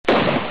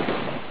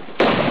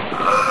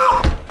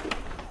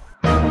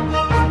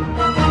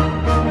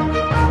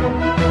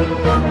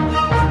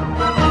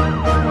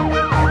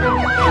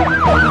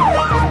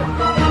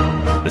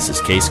This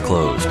is Case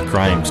Closed,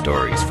 crime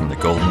stories from the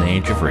golden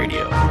age of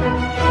radio.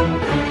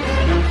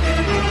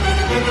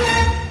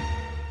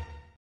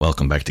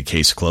 Welcome back to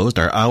Case Closed.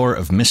 Our hour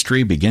of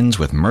mystery begins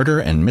with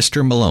Murder and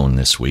Mr. Malone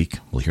this week.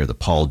 We'll hear the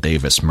Paul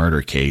Davis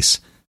murder case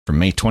from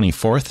May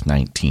 24th,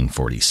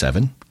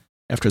 1947.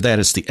 After that,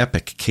 it's the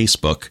epic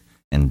casebook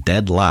and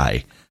Dead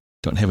Lie.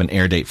 Don't have an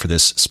air date for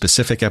this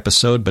specific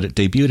episode, but it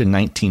debuted in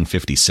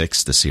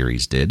 1956, the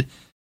series did,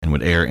 and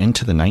would air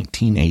into the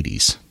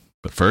 1980s.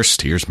 But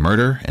first, here's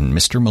Murder and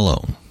Mr.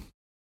 Malone.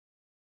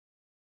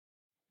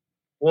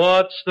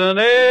 What's the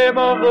name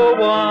of the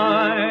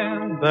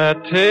wine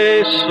that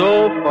tastes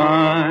so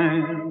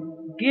fine?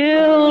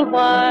 Guild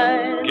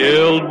wine.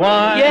 Guild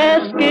wine?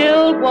 Yes,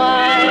 guild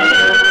wine.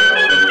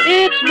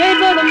 It's made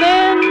by the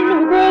men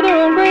who grow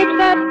their own grapes.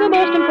 That's the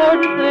most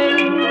important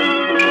thing.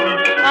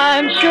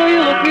 I'm sure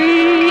you'll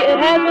agree it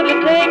has what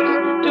it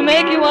takes to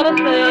make you want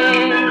to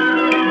sing.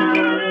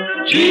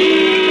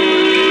 G-U-Y-L-D.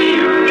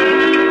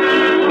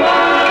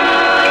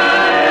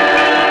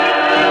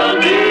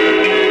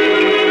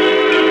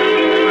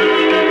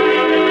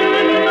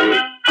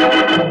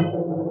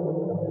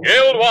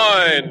 Guild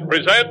Wine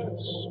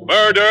presents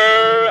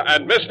Murder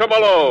and Mr.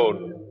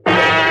 Malone.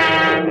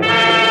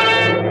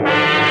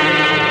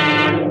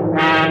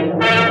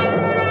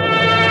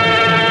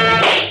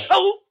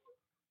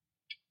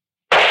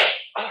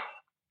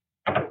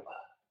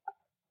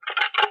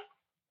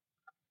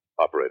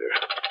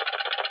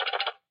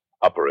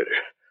 Operator,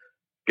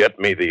 get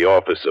me the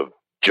office of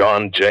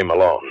John J.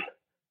 Malone.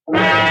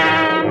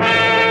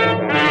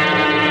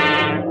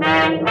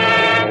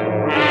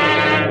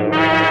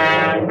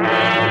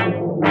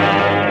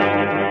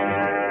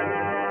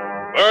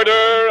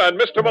 Murder and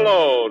Mr.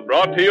 Malone,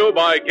 brought to you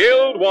by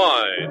Guild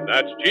Wine.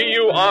 That's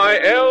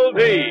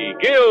G-U-I-L-D,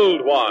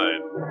 Guild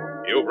Wine.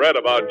 You've read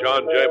about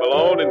John J.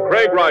 Malone in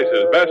Craig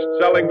Rice's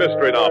best-selling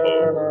mystery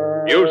novels.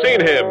 You've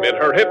seen him in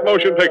her hit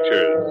motion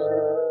pictures.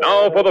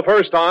 Now, for the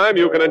first time,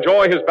 you can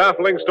enjoy his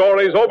baffling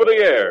stories over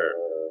the air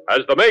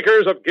as the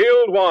makers of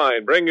Guild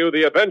Wine bring you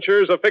the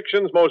adventures of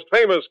fiction's most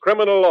famous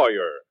criminal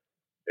lawyer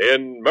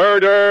in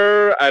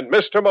Murder and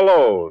Mr.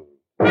 Malone.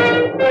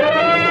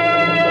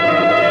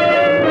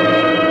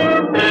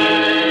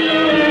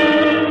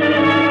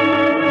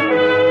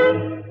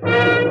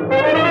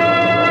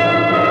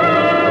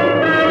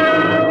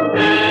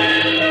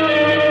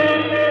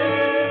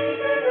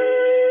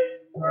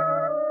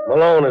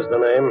 Malone is the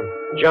name.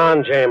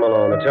 John J.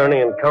 Malone, attorney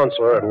and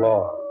counselor at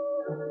law.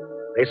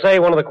 They say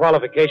one of the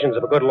qualifications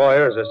of a good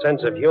lawyer is a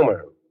sense of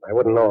humor. I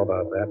wouldn't know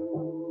about that.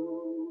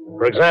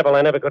 For example,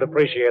 I never could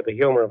appreciate the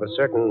humor of a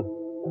certain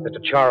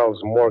Mr.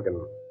 Charles Morgan.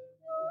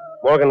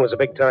 Morgan was a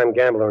big-time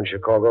gambler in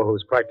Chicago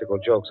whose practical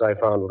jokes I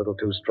found a little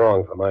too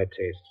strong for my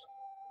tastes.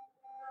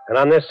 And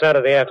on this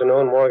Saturday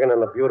afternoon, Morgan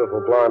and a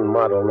beautiful blonde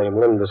model named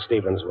Linda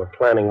Stevens were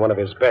planning one of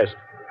his best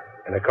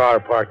in a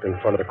car parked in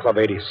front of the Club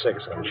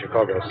 86 on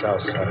Chicago's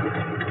South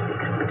Side.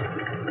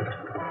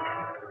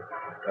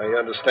 Now, you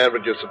understand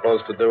what you're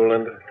supposed to do,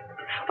 Linda?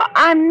 Well,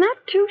 I'm not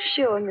too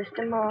sure,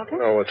 Mr. Morgan.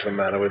 Oh, what's the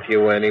matter with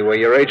you anyway?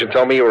 Your agent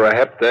told me you were a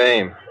hep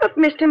dame. Look,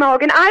 Mr.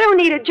 Morgan, I don't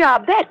need a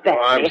job that badly.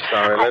 Oh, I'm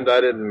sorry, Linda.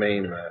 I didn't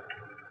mean that.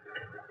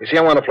 You see,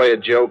 I want to play a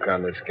joke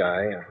on this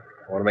guy. I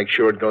want to make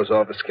sure it goes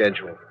off the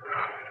schedule.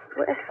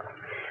 Well,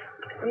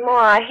 the more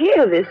I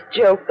hear this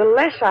joke, the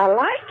less I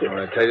like it.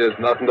 Well, I tell you, there's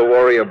nothing to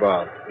worry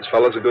about. This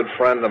fellow's a good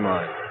friend of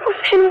mine. Well,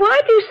 then why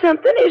do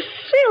something as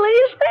silly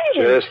as that?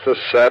 Just to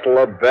settle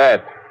a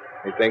bet.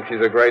 He thinks he's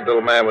a great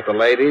little man with the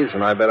ladies,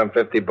 and I bet him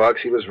 $50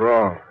 he was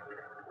wrong.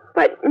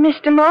 But,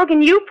 Mr.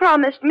 Morgan, you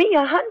promised me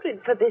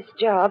 $100 for this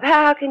job.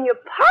 How can you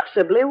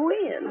possibly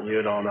win?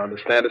 You don't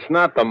understand. It's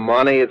not the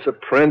money. It's the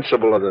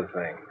principle of the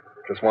thing.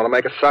 Just want to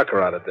make a sucker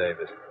out of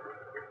Davis.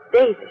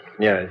 Davis?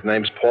 Yeah, his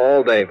name's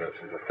Paul Davis.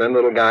 He's a thin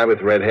little guy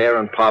with red hair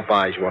and pop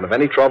eyes. You won't have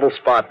any trouble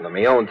spotting him.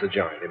 He owns the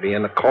joint. He'll be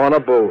in the corner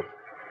booth.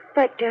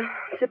 But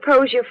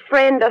suppose your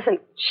friend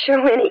doesn't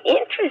show any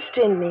interest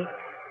in me.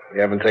 You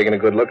haven't taken a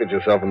good look at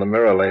yourself in the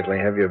mirror lately,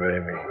 have you,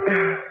 baby?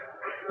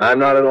 I'm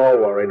not at all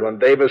worried. When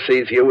Davis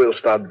sees you, he'll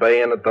start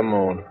baying at the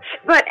moon.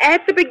 But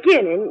at the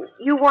beginning,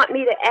 you want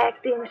me to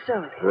act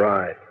inside.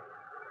 Right.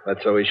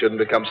 That's so he shouldn't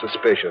become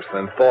suspicious.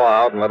 Then thaw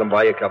out and let him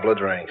buy you a couple of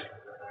drinks.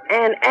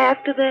 And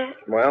after that?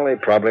 Well,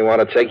 he'd probably want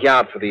to take you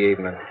out for the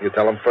evening. You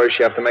tell him first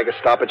you have to make a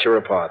stop at your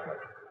apartment.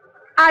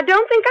 I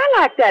don't think I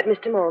like that,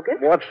 Mr. Morgan.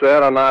 What's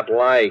there to not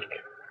like?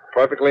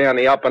 Perfectly on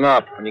the up and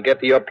up. When you get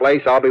to your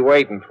place, I'll be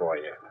waiting for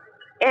you.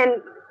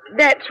 And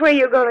that's where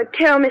you're going to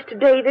tell Mr.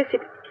 Davis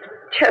it's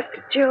just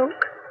a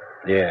joke?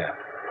 Yeah.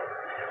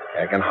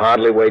 I can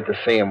hardly wait to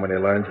see him when he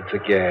learns it's a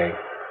gag.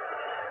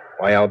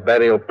 Why, I'll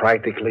bet he'll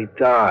practically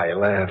die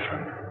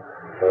laughing.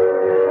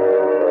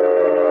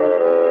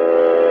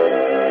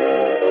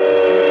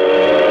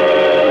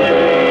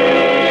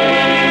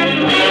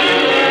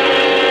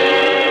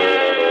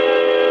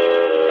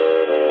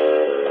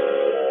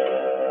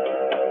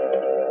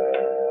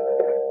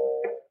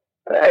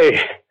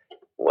 Hey,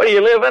 where do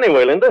you live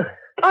anyway, Linda?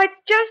 Oh, it's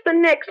just the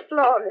next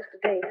floor, Mr.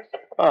 Davis.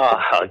 Oh,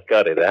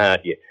 cut it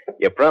out.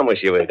 You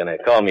promised you were going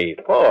to call me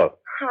Paul.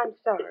 I'm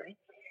sorry.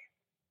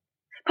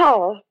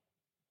 Paul,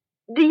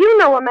 do you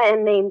know a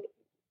man named...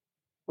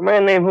 A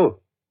man named who?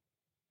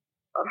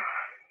 Oh,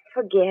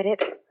 forget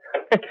it.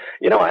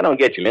 You know, I don't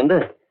get you,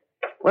 Linda.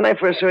 When I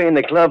first saw you in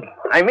the club,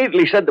 I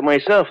immediately said to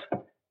myself,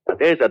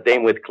 there's a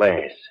dame with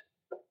class.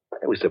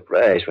 I was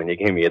surprised when you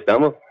gave me a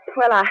thumb.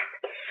 Well,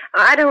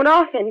 I don't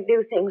often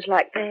do things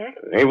like that.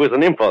 It was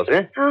an impulse,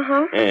 huh?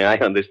 Uh-huh. Yeah, I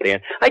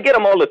understand. I get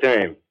them all the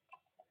time.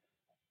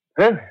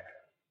 Huh?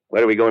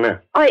 Where do we go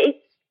now? Oh, it's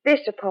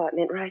this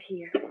apartment right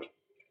here.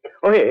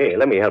 Oh, hey,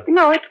 let me help you.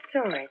 No, it's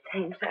all right,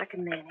 thanks. I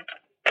can manage.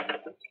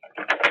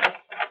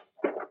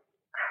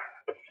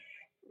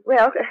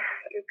 Well,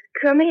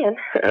 come in.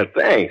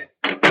 Thanks.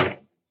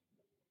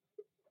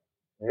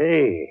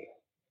 Hey,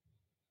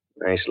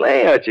 nice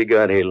layout you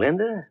got here,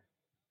 Linda.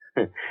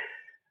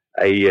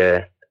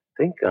 I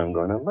think I'm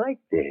going to like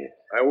this.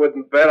 I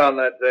wouldn't bet on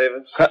that,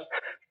 Davis.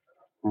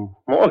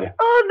 Morgan.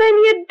 Oh, then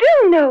you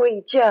do know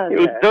each other.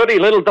 You dirty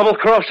little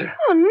double-crosser.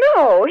 Oh,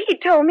 no. He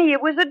told me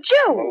it was a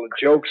joke. Well, the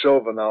joke's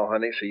over now,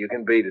 honey, so you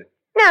can beat it.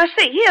 Now,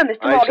 see here, Mr.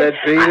 I Morgan. said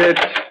beat it.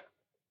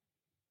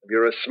 If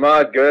you're a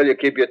smart girl, you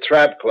keep your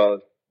trap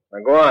closed. Now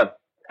go on.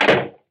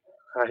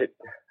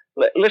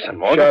 Listen,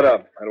 Morgan. Shut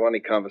up. I don't want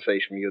any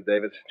conversation with you,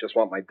 Davis. Just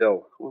want my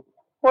dough.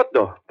 What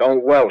dough?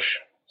 Don't welsh.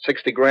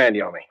 60 grand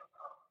you owe me.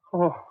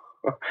 Oh,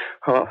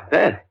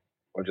 that.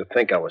 What'd you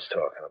think I was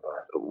talking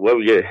about?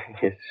 Well, you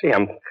see,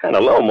 I'm kind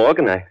of low,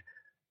 Morgan. I've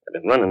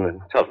been running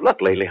in tough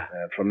luck lately.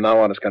 From now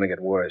on, it's going to get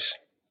worse.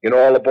 You know,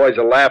 all the boys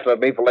are laughing at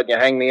me for letting you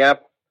hang me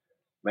up.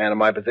 Man in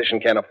my position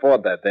can't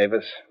afford that,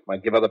 Davis.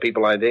 Might give other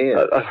people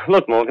ideas.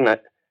 Look, Morgan,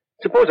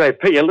 suppose I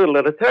pay you a little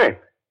at a time.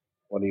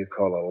 What do you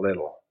call a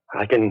little?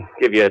 I can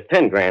give you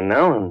 10 grand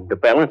now, and the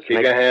balance...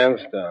 Keep your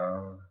hands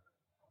down.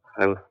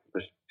 I was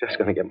just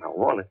going to get my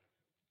wallet.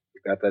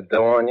 You got that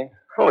dough on you?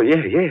 Oh,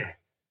 yeah.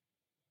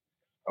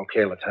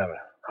 Okay, let's have it.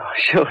 Oh,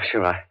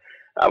 sure.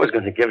 I was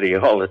going to give it to you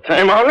all the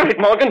time. All right,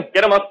 Morgan,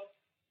 get him up.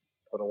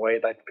 Put away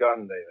that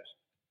gun, Davis.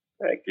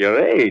 Heck, your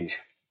age.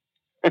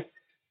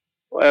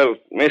 Well,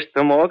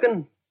 Mr.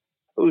 Morgan,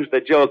 who's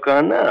the joke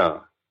on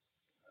now?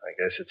 I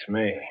guess it's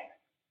me.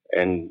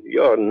 And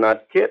you're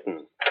not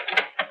kidding.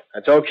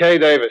 That's okay,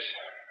 Davis.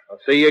 I'll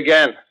see you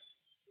again.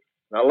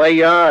 Now lay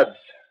your odds.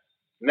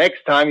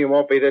 Next time you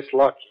won't be this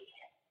lucky.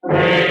 Now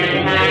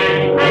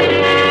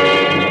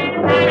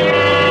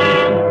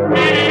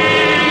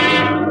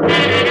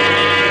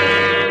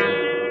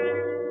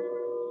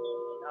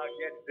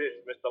get this,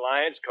 Mr.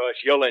 Lyons, because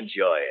you'll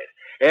enjoy it.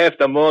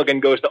 After Morgan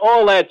goes to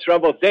all that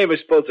trouble,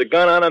 Davis pulls a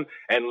gun on him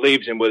and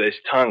leaves him with his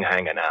tongue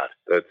hanging out.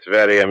 That's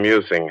very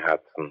amusing,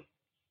 Hudson.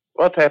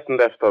 What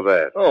happened after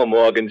that? Oh,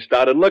 Morgan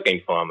started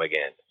looking for him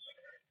again.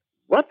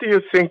 What do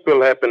you think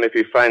will happen if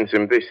he finds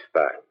him this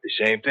time? The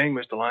same thing,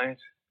 Mr.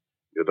 Lyons.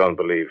 You don't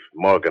believe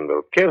Morgan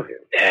will kill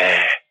him?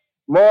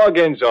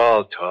 Morgan's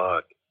all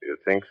talk. You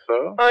think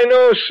so? I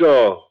know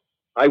so.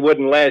 I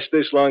wouldn't last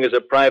this long as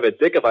a private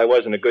dick if I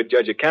wasn't a good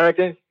judge of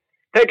character.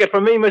 Take it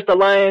from me, Mr.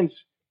 Lyons.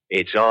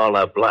 It's all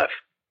a bluff.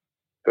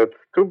 That's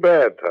too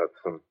bad,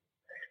 Hudson.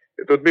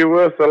 It would be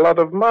worth a lot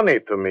of money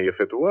to me if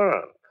it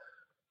weren't.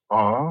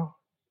 Oh?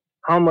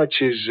 How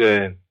much is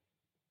a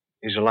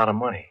lot of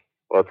money?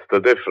 What's the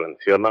difference?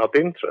 You're not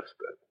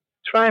interested.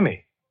 Try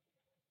me.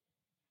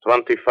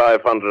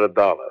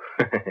 $2,500.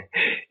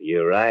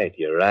 You're right.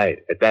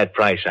 At that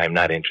price, I'm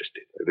not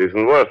interested. It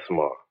isn't worth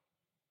more.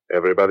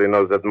 Everybody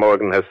knows that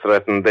Morgan has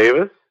threatened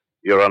Davis.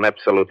 You're on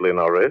absolutely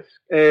no risk.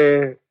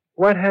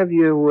 What have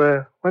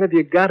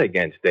you got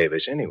against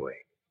Davis, anyway?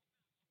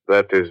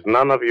 That is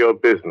none of your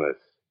business.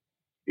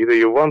 Either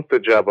you want the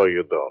job or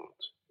you don't.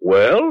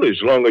 Well,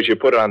 as long as you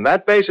put it on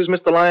that basis,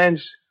 Mr.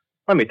 Lyons,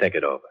 let me think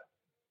it over.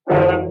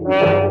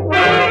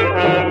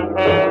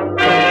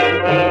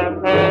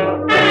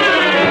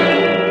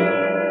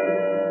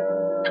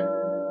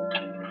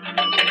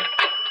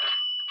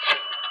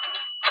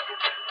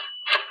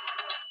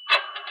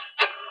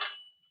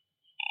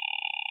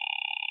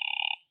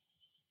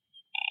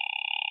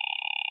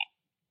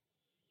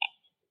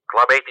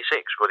 Club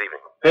 86, good evening.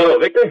 Hello,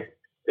 Victor.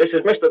 This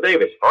is Mr.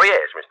 Davis. Oh,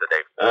 yes, Mr.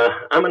 Davis.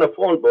 I'm in a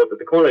phone booth at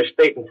the corner of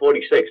State and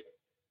 46th.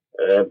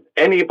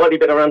 Anybody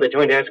been around the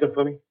joint asking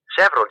for me?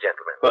 Several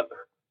gentlemen.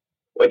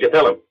 What'd you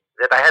tell them?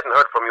 That I hadn't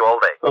heard from you all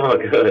day. Oh,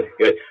 good.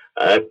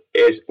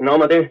 Is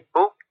Norma there?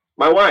 Who?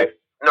 My wife.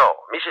 No,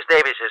 Mrs.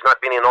 Davis has not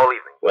been in all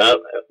evening.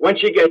 Well, when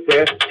she gets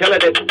there, tell her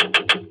that...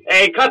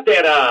 Hey, cut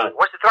that out.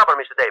 What's the trouble,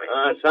 Mr. Davis?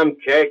 Some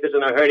character's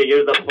in a hurry to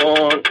use the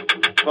phone.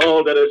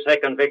 Hold it a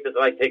second, Victor,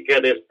 till I take care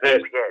of this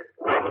pest. Yes.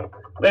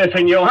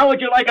 Listen, you, how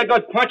would you like a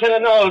good punch in the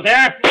nose,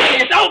 eh?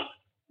 Out!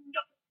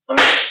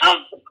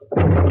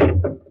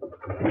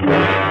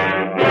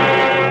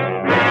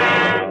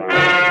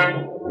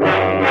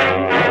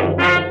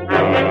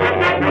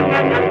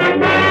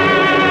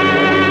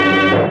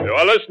 You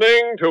are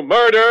listening to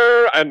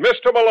Murder and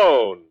Mr.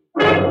 Malone.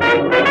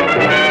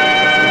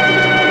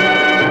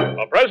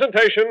 A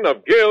presentation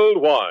of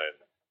Guild Wine.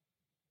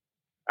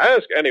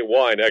 Ask any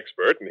wine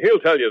expert and he'll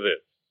tell you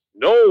this.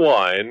 No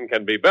wine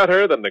can be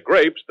better than the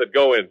grapes that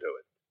go into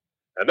it.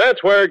 And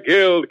that's where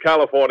Guild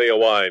California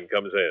wine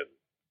comes in.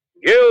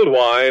 Guild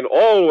wine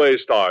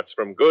always starts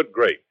from good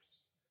grapes,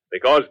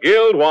 because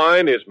Guild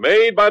wine is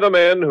made by the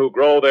men who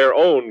grow their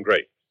own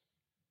grapes.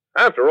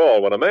 After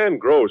all, when a man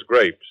grows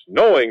grapes,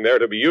 knowing they're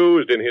to be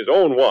used in his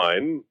own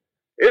wine,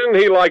 isn't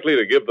he likely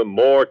to give them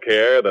more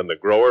care than the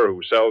grower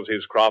who sells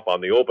his crop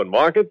on the open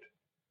market?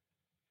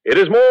 It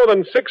is more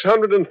than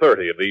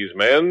 630 of these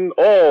men,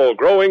 all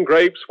growing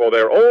grapes for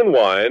their own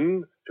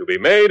wine, to be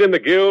made in the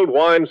Guild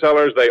wine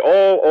cellars they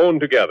all own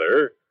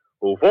together,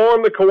 who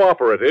form the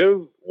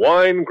cooperative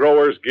Wine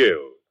Growers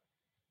Guild.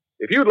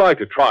 If you'd like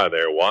to try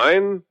their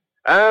wine,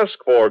 ask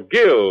for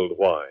Guild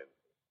wine.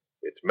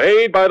 It's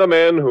made by the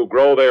men who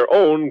grow their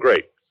own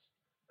grapes.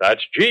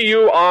 That's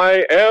Guild,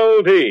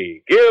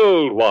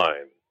 Guild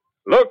wine.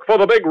 Look for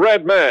the big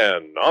red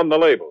man on the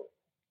label.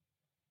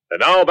 And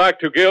now back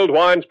to Guild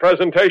Wine's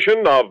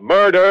presentation of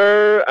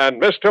Murder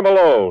and Mr.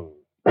 Malone.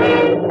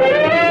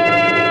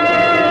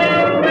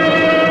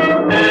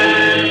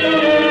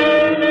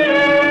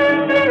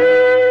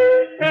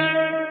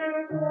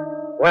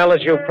 Well,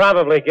 as you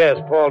probably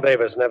guessed, Paul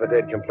Davis never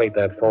did complete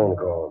that phone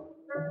call.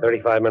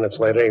 35 minutes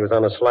later, he was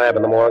on a slab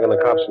in the morgue, and the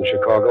cops in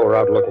Chicago were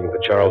out looking for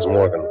Charles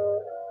Morgan.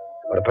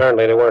 But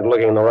apparently they weren't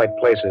looking in the right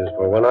places,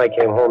 for when I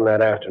came home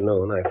that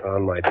afternoon, I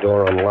found my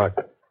door unlocked.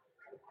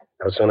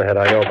 No sooner had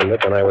I opened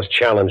it than I was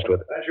challenged with...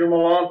 That's you,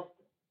 Malone?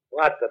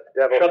 What the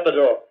devil? Shut the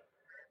door.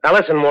 Now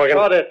listen, Morgan.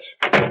 Shut it.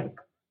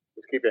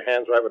 Just keep your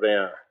hands right where they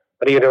are.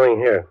 What are you doing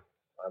here?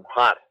 I'm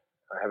hot.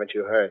 Haven't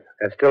you heard?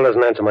 That still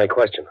doesn't answer my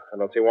question. I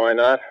don't see why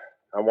not.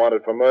 I'm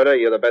wanted for murder.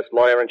 You're the best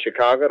lawyer in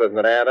Chicago. Doesn't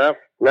it add up?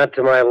 Not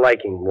to my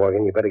liking,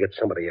 Morgan. You better get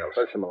somebody else.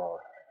 Listen, Malone.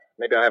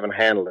 Maybe I haven't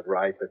handled it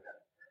right, but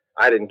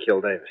I didn't kill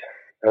Davis.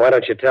 Now, why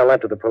don't you tell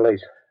that to the police?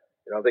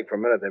 You don't think for a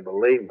minute they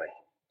believe me?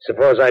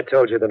 Suppose I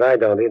told you that I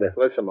don't either.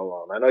 Listen,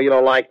 Malone. I know you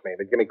don't like me,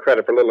 but give me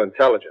credit for a little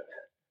intelligence.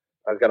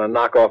 If I was going to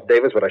knock off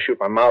Davis, would I shoot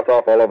my mouth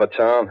off all over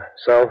town?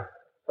 So?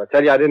 I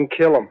tell you, I didn't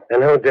kill him.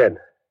 And who did?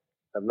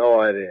 I have no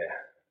idea.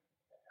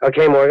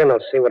 Okay, Morgan, I'll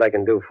see what I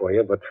can do for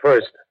you, but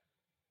first,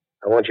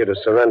 I want you to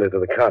surrender to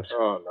the cops.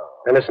 Oh, no.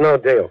 And it's no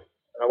deal.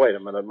 Now, wait a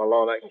minute,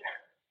 Malone.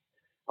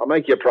 I'll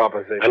make you a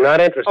proposition. I'm not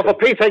interested. Oh, for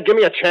Pete's sake, give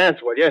me a chance,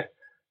 will you?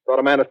 Thought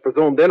a man is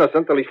presumed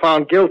innocent till he's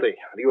found guilty.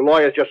 You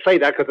lawyers just say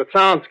that because it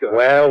sounds good.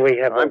 Well, we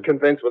have... I'm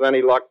convinced with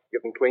any luck you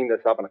can clean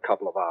this up in a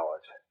couple of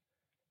hours.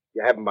 If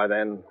you haven't by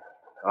then,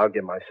 I'll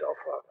give myself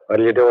up.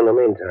 What'll you do in the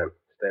meantime?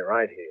 Stay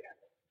right here.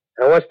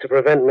 Now, what's to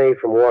prevent me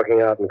from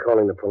walking out and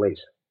calling the police?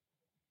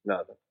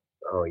 Nothing.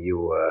 Oh,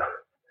 you,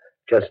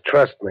 just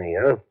trust me,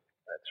 huh?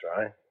 That's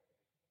right.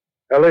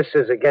 Well, this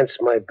is against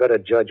my better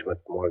judgment,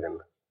 Morgan.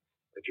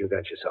 But you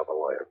got yourself a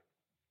lawyer.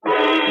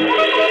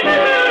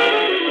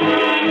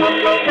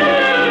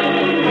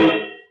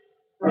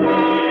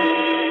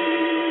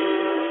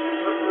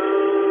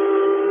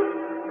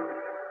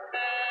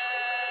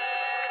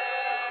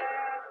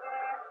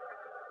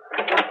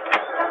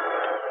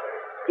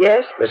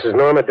 Yes, Mrs.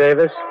 Norma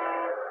Davis?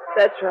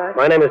 that's right.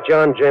 My name is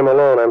John J.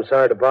 Malone. I'm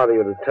sorry to bother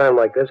you at a time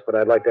like this, but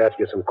I'd like to ask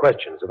you some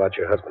questions about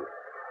your husband.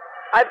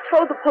 I've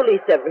told the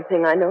police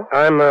everything I know.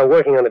 I'm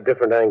working on a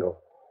different angle.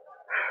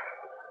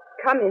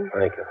 Come in.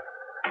 Thank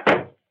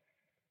you.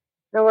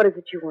 Now, what is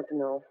it you want to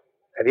know?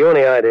 Have you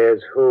any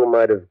ideas who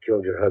might have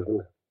killed your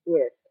husband?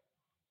 Yes.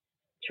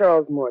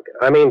 Charles Morgan.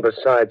 I mean,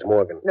 besides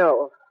Morgan.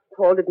 No,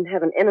 Paul didn't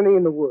have an enemy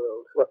in the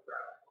world. Well,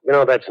 you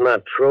know, that's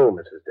not true,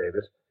 Mrs.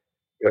 Davis.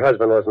 Your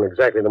husband wasn't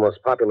exactly the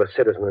most popular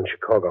citizen in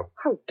Chicago.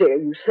 How dare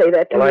you say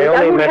that to Well, me? I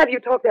only won't meant- have you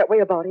talk that way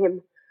about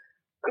him.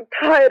 I'm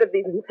tired of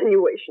these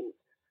insinuations.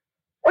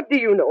 What do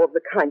you know of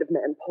the kind of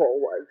man Paul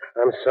was?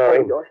 I'm sorry.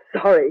 Oh, you're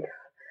sorry.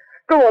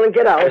 Go on and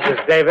get out.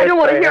 Mrs. Davis, I don't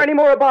want to I hear have- any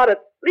more about it.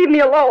 Leave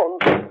me alone.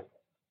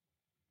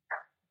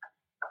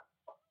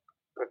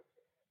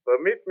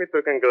 Permit me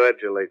to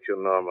congratulate you,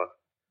 Norma.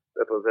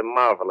 That was a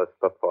marvelous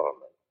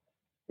performance.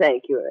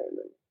 Thank you,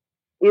 Raymond.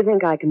 You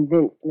think I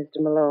convinced Mr.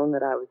 Malone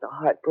that I was a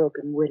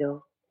heartbroken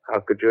widow? How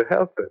could you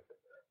help it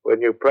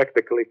when you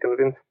practically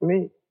convinced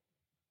me?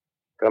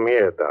 Come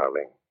here,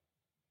 darling.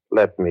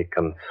 Let me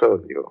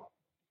console you.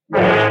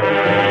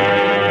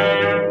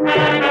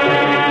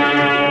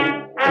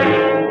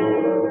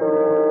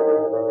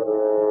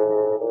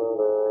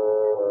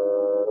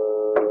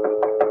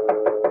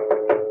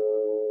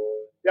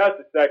 Just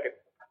a second.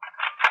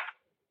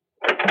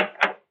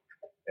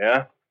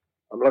 Yeah?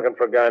 I'm looking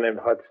for a guy named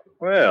Hudson.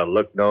 Well,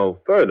 look no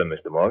further,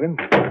 Mr. Morgan.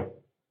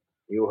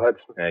 You,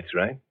 Hudson? That's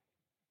right.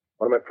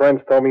 One of my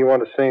friends told me you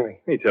wanted to see me.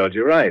 He told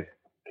you right.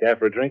 Care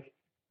for a drink?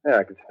 Yeah,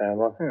 I could stand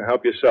one. Yeah,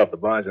 help yourself. The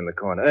bar's in the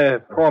corner.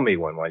 Pour me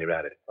one while you're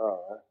at it.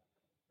 All right.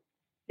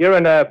 You're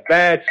in a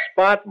bad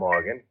spot,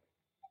 Morgan.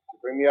 You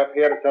bring me up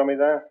here to tell me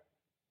that?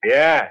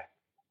 Yeah.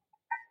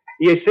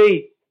 You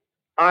see,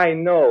 I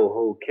know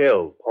who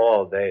killed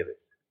Paul Davis.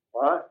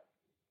 What?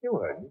 You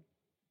heard me.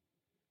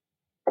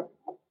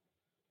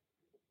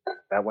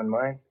 That one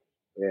mine?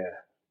 Yeah.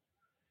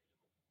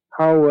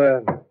 How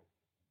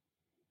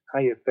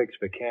you fix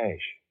for cash?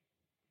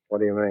 What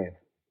do you mean?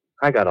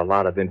 I got a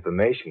lot of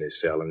information to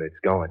sell, and it's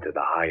going to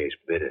the highest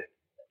bidder.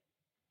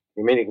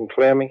 You mean you can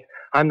clear me?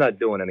 I'm not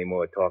doing any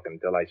more talking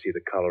until I see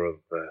the color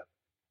of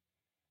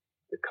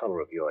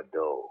your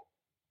dough.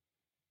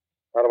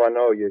 How do I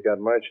know you got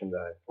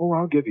merchandise? Oh,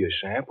 I'll give you a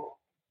sample.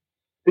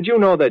 Did you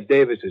know that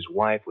Davis's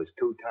wife was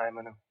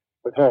two-timing him?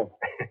 With whom?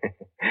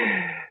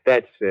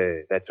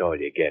 That's all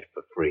you get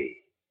for free.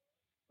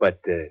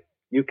 But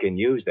you can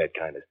use that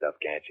kind of stuff,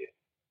 can't you?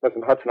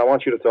 Listen, Hudson, I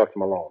want you to talk to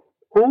Malone.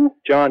 Who?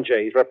 John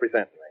Jay. He's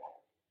representing me.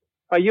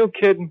 Are you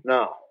kidding?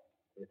 No.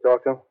 You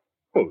talk to him?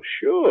 Oh,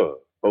 sure.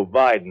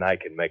 Providing I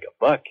can make a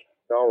buck.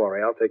 Don't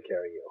worry, I'll take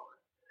care of you.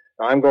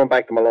 Now, I'm going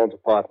back to Malone's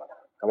apartment.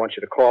 I want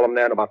you to call him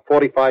there in about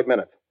 45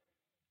 minutes.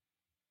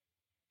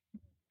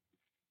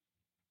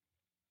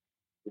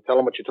 You tell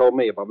him what you told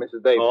me about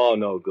Mrs. Davis. Oh,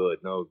 no good.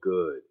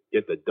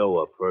 Get the dough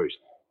up first.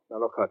 Now,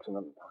 look, Hudson,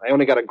 I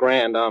only got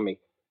 $1,000 on me.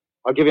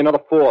 I'll give you another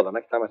 4 the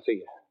next time I see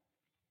you.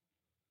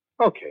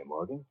 Okay,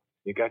 Morgan.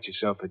 You got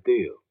yourself a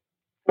deal.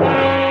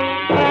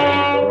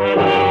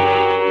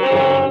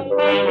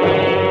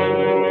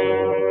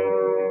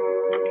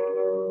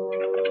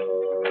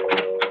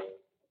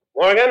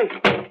 Morgan?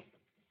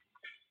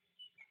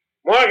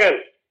 Morgan!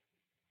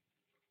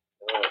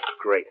 Oh,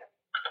 great.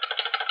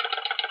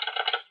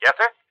 Yes,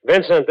 sir?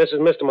 Vincent, this is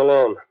Mr.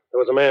 Malone. There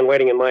was a man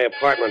waiting in my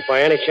apartment.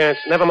 By any chance...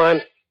 Never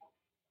mind.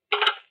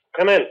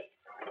 Come in.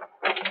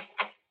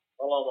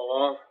 Hello,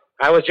 Malone.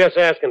 I was just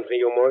asking for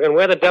you, Morgan.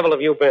 Where the devil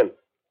have you been?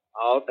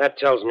 Out. That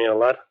tells me a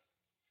lot.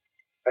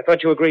 I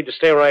thought you agreed to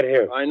stay right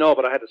here. I know,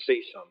 but I had to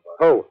see somebody.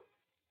 Who?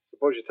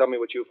 Suppose you tell me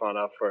what you found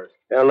out first.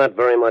 Well, not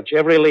very much.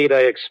 Every lead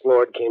I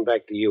explored came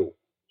back to you.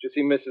 Did you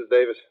see Mrs.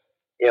 Davis?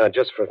 Yeah,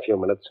 just for a few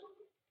minutes.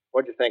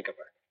 What'd you think of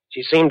her?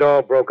 She seemed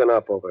all broken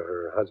up over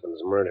her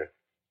husband's murder.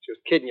 She was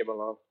kidding you,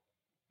 Malone.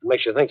 What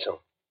makes you think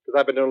so? Because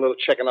I've been doing a little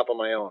checking up on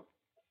my own.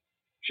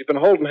 She's been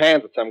holding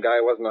hands with some guy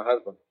who wasn't her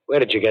husband. Where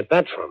did you get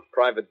that from?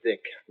 Private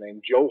Dick,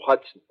 named Joe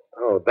Hudson.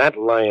 Oh, that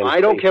lying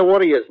I don't thief. care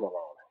what he is,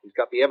 Malone. He's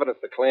got the evidence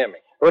to clear me.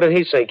 What did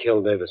he say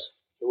killed Davis?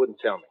 He wouldn't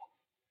tell me.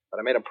 But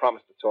I made him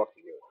promise to talk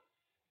to you.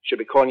 Should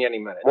be calling you any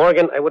minute.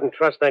 Morgan, I wouldn't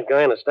trust that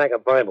guy in a stack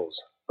of Bibles.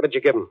 What did you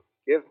give him?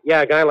 Give?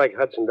 Yeah, a guy like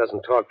Hudson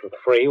doesn't talk for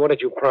free. What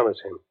did you promise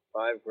him?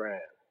 $5,000.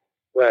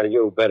 Well,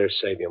 you better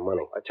save your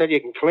money. I tell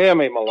you can clear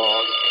me,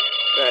 Malone.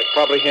 That's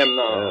probably him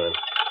now.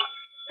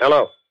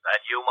 Hello. That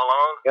you,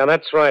 Malone? Yeah,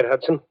 that's right,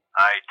 Hudson.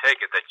 I take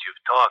it that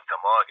you've talked to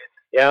Morgan.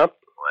 Yeah.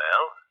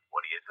 Well,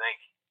 what do you think?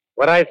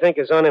 What I think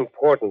is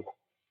unimportant.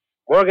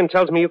 Morgan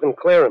tells me you can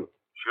clear him.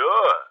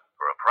 Sure,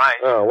 for a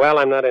price. Oh, well,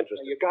 I'm not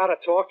interested. You gotta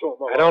talk to him,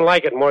 Malone. I don't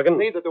like it, Morgan.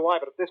 Neither do I,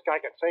 but if this guy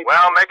can save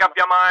Well, make up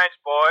your minds,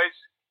 boys.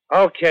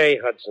 Okay,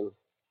 Hudson.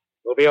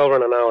 We'll be over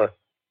in an hour.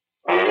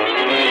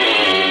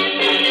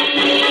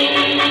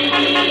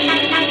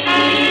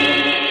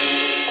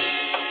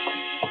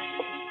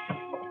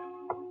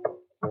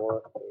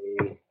 4A.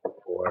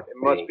 It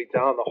must be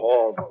down the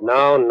hall.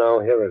 No,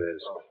 here it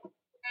is.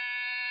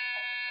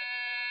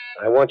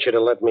 I want you to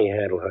let me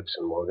handle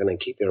Hudson, Morgan, and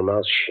keep your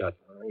mouth shut.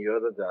 You're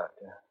the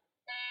doctor.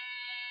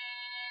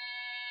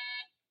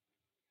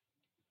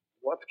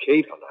 What's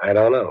keeping her? I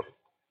don't know.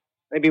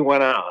 Maybe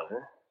went out,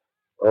 huh?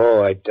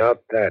 Oh, I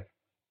doubt that.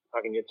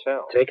 How can you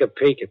tell? Take a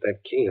peek at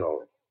that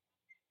keyhole.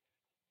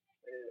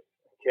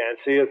 Can't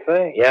see a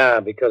thing. Yeah,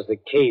 because the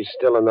key's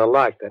still in the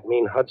lock. That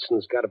means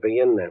Hudson's got to be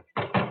in there.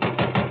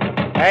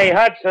 Hey,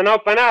 Hudson,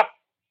 open up!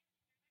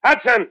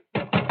 Hudson!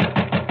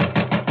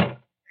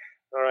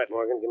 All right,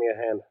 Morgan, give me a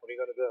hand. What are you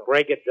going to do?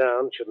 Break it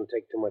down. Shouldn't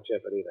take too much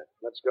effort either.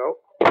 Let's go.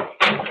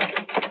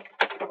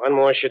 One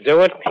more should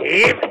do it.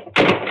 Heave.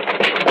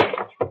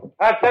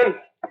 Hudson!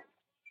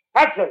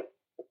 Hudson!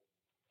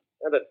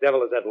 Where the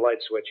devil is that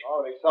light switch?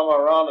 Oh, he's somewhere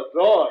around the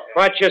door.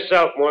 Watch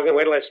yourself, Morgan.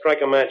 Wait till I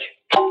strike a match.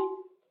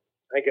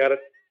 I got it.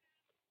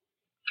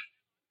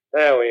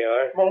 There we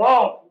are.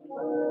 Malone!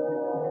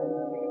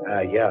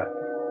 Yeah.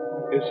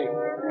 Is he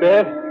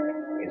dead?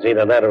 He's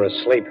either that or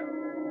asleep.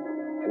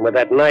 And with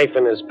that knife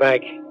in his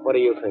back, what do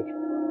you think?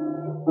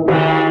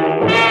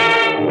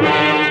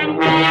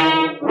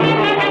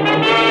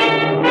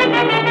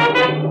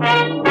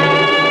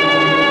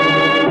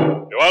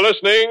 You are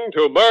listening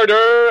to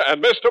Murder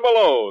and Mr.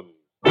 Malone,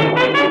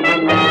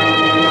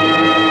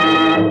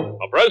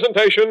 a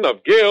presentation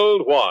of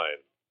Guild Wine.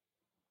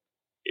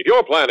 If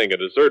you're planning a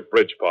dessert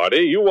bridge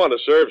party, you want to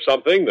serve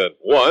something that,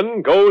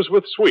 1, goes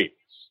with sweets,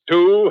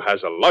 2,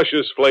 has a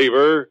luscious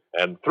flavor,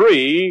 and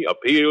 3,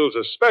 appeals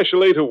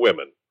especially to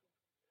women.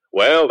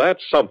 Well, that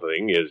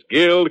something is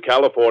Guild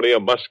California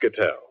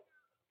Muscatel.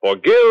 For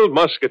Guild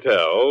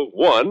Muscatel,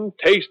 1,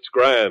 tastes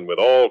grand with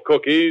all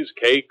cookies,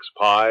 cakes,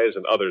 pies,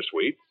 and other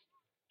sweets.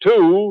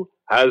 2,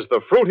 has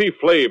the fruity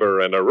flavor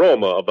and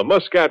aroma of the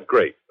Muscat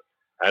grape.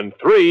 And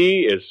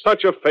 3, is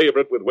such a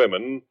favorite with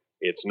women,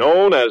 it's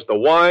known as the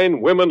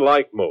wine women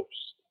like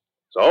most.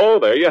 So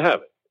there you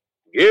have it.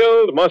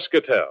 Guild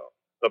Muscatel,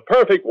 the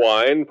perfect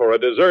wine for a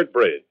dessert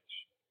bridge.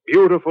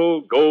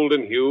 Beautiful,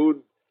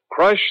 golden-hued,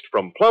 crushed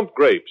from plump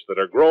grapes that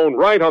are grown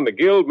right on the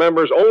Guild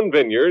members' own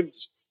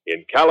vineyards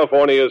in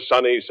California's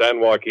sunny San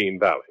Joaquin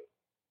Valley.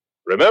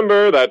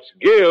 Remember, that's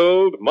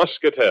Guild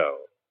Muscatel.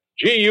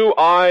 Guild,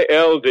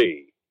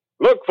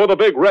 Look for the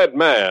big red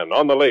man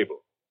on the label.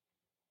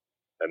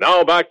 And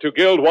now back to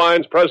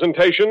Guildwine's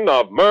presentation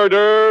of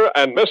Murder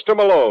and Mr.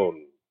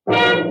 Malone.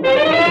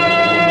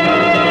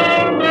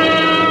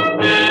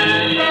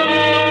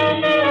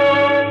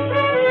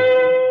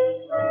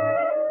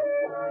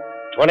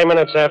 20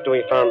 minutes after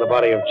we found the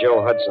body of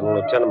Joe Hudson,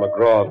 Lieutenant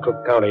McGraw of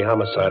Cook County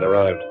Homicide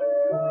arrived.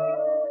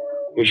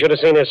 You should have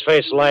seen his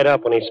face light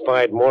up when he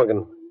spied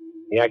Morgan.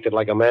 He acted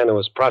like a man who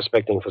was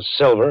prospecting for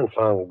silver and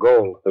found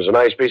gold. It was a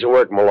nice piece of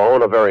work,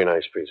 Malone, a very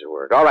nice piece of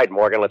work. All right,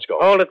 Morgan, let's go.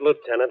 Hold it,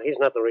 Lieutenant. He's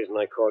not the reason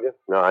I called you.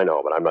 No, I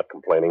know, but I'm not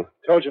complaining.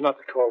 Told you not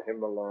to call him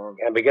Malone.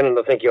 I'm beginning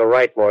to think you're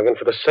right, Morgan.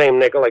 For the same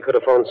nickel, I could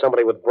have phoned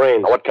somebody with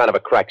brains. Now, what kind of a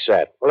crack's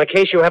that? Well, in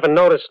case you haven't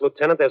noticed,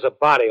 Lieutenant, there's a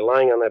body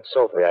lying on that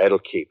sofa. Yeah, it'll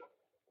keep.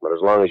 But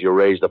as long as you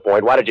raise the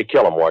point, why did you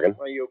kill him, Morgan?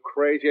 Are you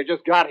crazy? I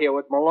just got here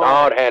with Malone.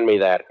 Don't hand me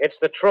that. It's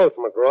the truth,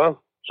 McGraw.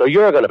 So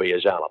you're going to be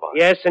his alibi?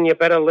 Yes, and you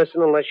better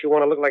listen unless you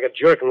want to look like a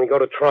jerk when we go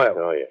to trial.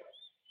 Oh, yes.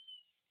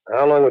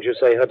 How long would you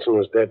say Hudson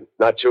was dead?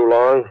 Not too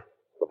long.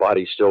 The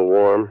body's still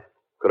warm.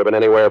 Could have been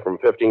anywhere from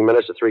 15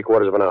 minutes to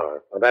 3/4 of an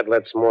hour. Well, that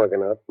lets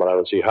Morgan up. But I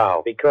don't see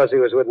how. Because he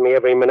was with me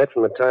every minute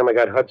from the time I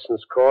got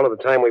Hudson's call to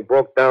the time we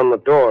broke down the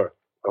door.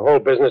 The whole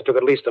business took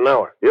at least an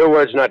hour. Your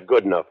word's not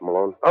good enough,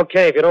 Malone.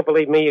 Okay, if you don't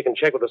believe me, you can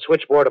check with the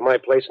switchboard at my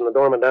place and the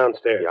doorman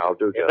downstairs. Yeah, I'll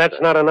do just If that's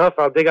that. not enough,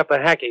 I'll dig up the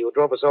hacky who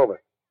drove us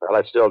over. Well,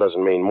 that still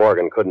doesn't mean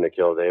Morgan couldn't have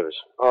killed Davis.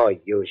 Oh,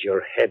 use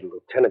your head,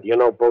 Lieutenant. You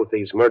know both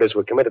these murders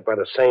were committed by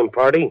the same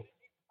party.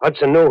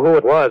 Hudson knew who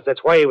it was.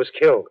 That's why he was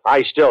killed.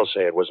 I still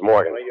say it was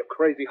Morgan. Are you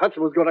crazy?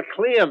 Hudson was going to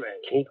clear me.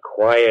 Keep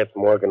quiet,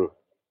 Morgan.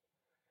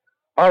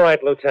 All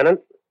right, Lieutenant.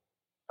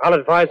 I'll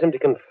advise him to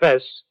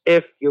confess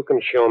if you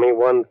can show me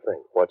one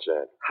thing. What's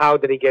that? How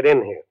did he get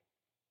in here?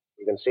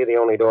 You can see the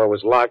only door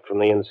was locked from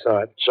the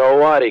inside. So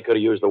what? He could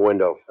have used the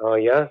window. Oh,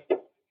 yeah?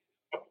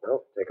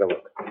 Well, take a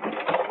look.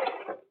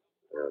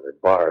 Yeah, the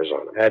bars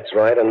on it. That's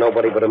right, and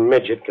nobody but a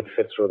midget could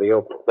fit through the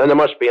opening. Then there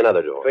must be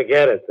another door.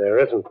 Forget it, there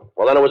isn't.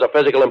 Well, then it was a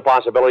physical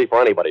impossibility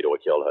for anybody to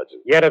have killed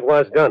Hudson. Yet it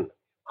was done.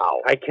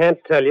 How? I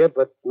can't tell you,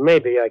 but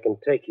maybe I can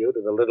take you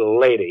to the little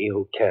lady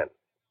who can.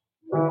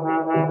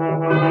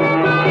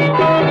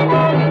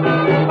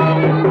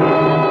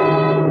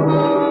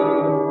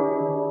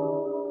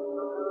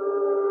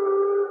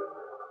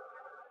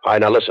 All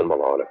right, now listen,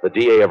 Malone. If the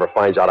DA ever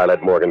finds out I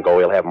let Morgan go,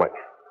 he'll have my...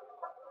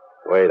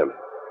 Wait a minute.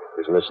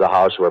 Isn't this the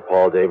house where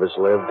Paul Davis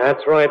lived?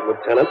 That's right,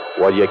 Lieutenant.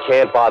 Well, you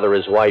can't bother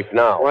his wife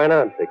now. Why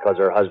not? Because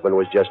her husband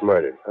was just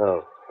murdered.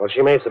 Oh. Well,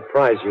 she may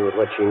surprise you with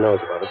what she knows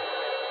about it.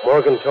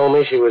 Morgan told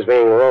me she was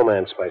being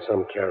romanced by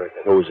some character.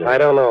 Who's it? I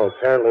don't know.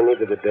 Apparently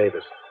neither did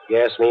Davis. You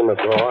asked me,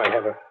 McGraw. I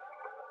have her.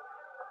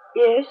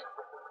 Yes?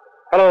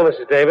 Hello,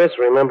 Mrs. Davis.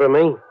 Remember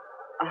me?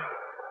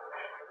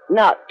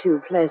 Not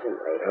too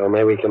pleasantly. Oh,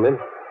 may we come in?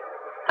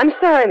 I'm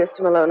sorry,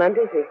 Mr. Malone. I'm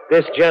busy.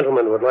 This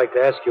gentleman would like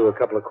to ask you a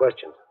couple of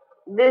questions.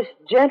 This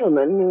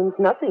gentleman means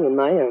nothing in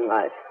my own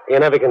life. You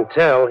never can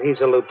tell.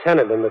 He's a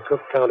lieutenant in the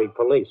Cook County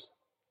Police.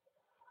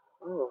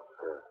 Oh.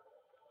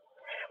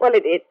 Well,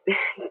 it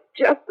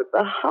just that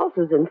the house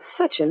is in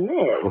such a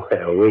mess.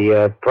 Well, we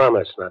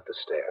promise not to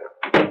stare.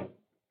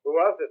 Who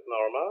was it,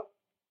 Norma?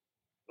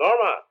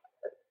 Norma!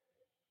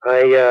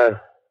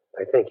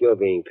 I think you're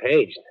being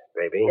paged,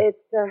 baby.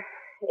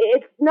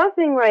 It's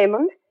nothing,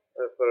 Raymond.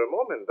 For a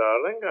moment,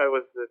 darling, I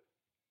was...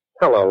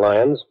 Hello,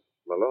 Lyons.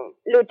 Malone.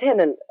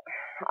 Lieutenant,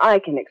 I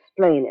can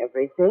explain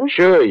everything.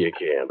 Sure you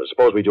can, but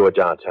suppose we do it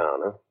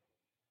downtown, huh?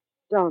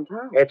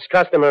 Downtown? It's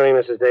customary,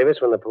 Mrs.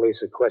 Davis, when the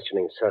police are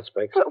questioning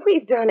suspects. But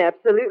we've done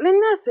absolutely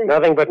nothing.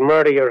 Nothing but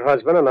murder your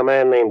husband and a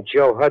man named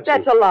Joe Hudson.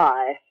 That's a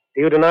lie.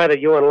 Do you deny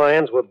that you and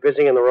Lyons were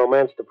busy in the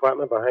romance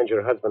department behind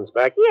your husband's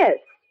back? Yes.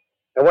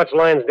 And what's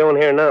Lyons doing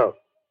here now?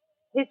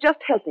 He's just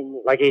helping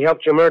me. Like he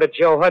helped you murder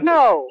Joe Hudson?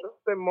 No.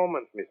 Just a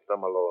moment, Mr.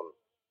 Malone.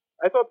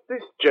 I thought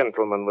this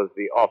gentleman was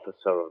the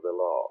officer of the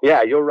law.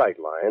 Yeah, you're right,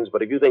 Lyons,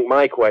 but if you think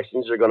my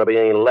questions are going to be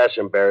any less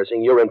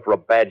embarrassing, you're in for a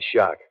bad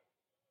shock.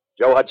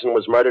 Joe Hudson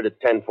was murdered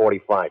at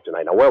 10:45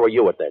 tonight. Now, where were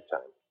you at that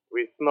time?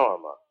 With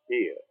Norma,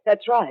 here.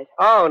 That's right.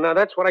 Oh, now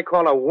that's what I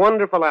call a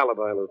wonderful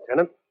alibi,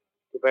 Lieutenant.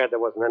 Too bad there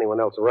wasn't anyone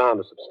else around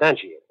to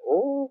substantiate it.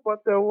 Oh, but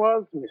there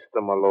was,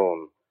 Mr.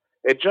 Malone.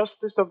 A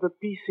justice of the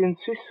peace in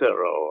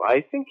Cicero.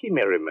 I think he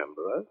may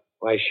remember us.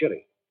 Why should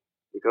he?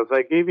 Because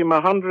I gave him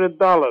 $100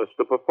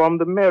 to perform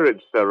the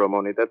marriage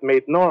ceremony that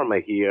made Norma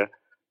here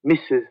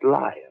Mrs.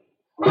 Lyons.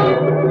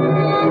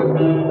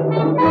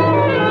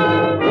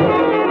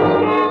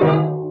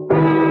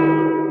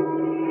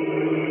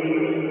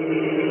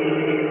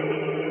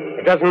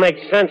 It doesn't make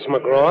sense,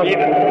 McGraw.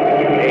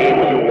 Hey,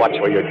 will you watch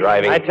where you're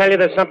driving? I tell you,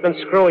 there's something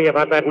screwy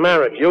about that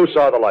marriage. You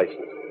saw the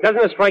license.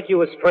 Doesn't it strike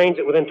you as strange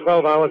that within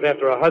 12 hours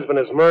after her husband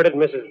is murdered,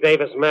 Mrs.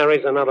 Davis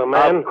marries another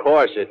man? Of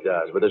course it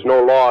does, but there's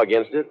no law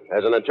against it.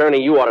 As an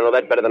attorney, you ought to know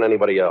that better than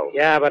anybody else.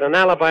 Yeah, but an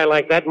alibi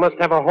like that must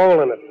have a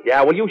hole in it.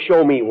 Yeah, well, you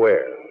show me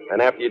where.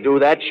 And after you do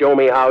that, show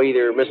me how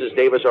either Mrs.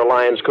 Davis or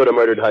Lyons could have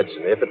murdered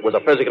Hudson. If it was a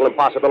physical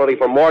impossibility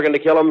for Morgan to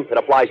kill him, it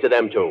applies to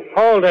them, too.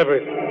 Hold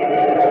everything.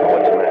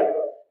 What's the matter?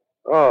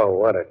 Oh,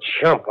 what a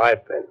chump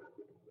I've been.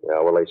 Yeah,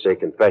 well, they say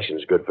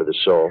confession's good for the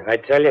soul. I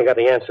tell you, I got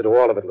the answer to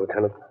all of it,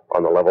 Lieutenant.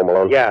 On the level,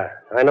 Malone? Yeah,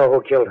 I know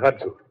who killed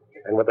Hudson.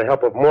 And with the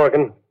help of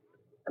Morgan,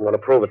 I'm going to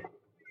prove it.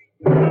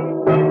 I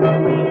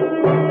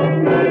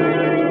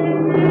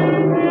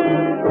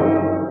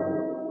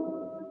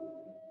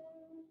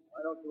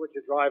don't see what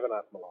you're driving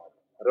at, Malone.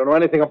 I don't know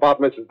anything about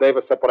Mrs.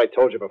 Davis except what I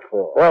told you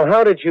before. Well,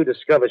 how did you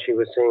discover she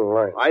was seeing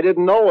Lyons? I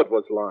didn't know it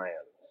was Lyons.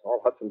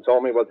 All Hudson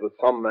told me was with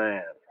some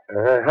man.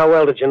 How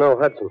well did you know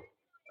Hudson?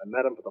 I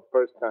met him for the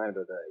first time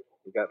today.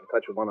 He got in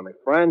touch with one of my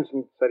friends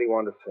and said he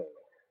wanted to see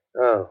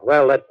me. Oh,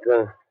 well, that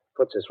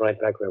puts us right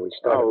back where we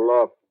started. Oh,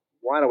 look,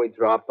 why don't we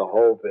drop the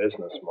whole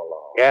business,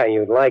 Malone? Yeah,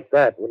 you'd like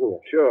that, wouldn't you?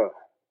 Sure.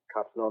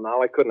 Cops know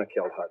now I couldn't have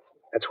killed Hudson.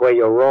 That's where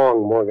you're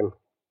wrong, Morgan.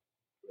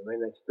 You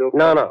mean they still...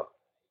 No.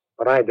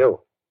 But I do.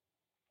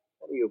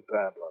 What are you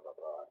babbling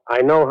about?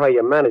 I know how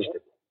you managed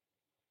it.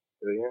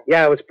 Do you?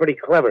 Yeah, it was pretty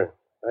clever.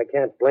 I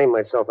can't blame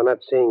myself for not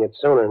seeing it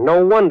sooner.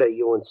 No wonder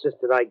you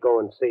insisted I go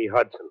and see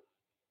Hudson.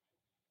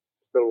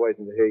 Still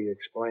waiting to hear you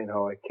explain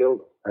how I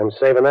killed him. I'm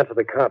saving that for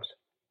the cops.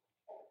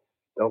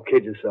 Don't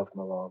kid yourself,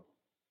 Malone.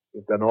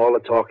 You've done all the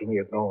talking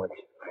you're going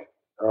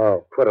to.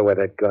 Oh, put away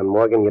that gun,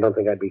 Morgan. You don't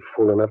think I'd be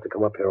fool enough to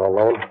come up here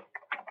alone?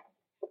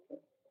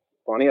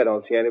 Funny, I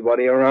don't see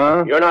anybody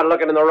around. You're not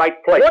looking in the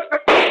right place. What?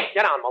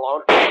 Get down,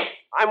 Malone.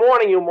 I'm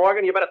warning you,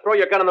 Morgan. You better throw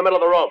your gun in the middle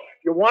of the room.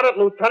 You want it,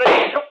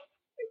 Lieutenant?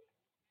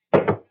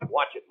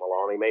 Watch it,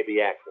 Malone. He may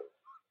be acting.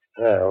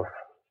 Well,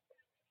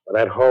 with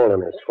that hole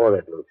in his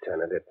forehead,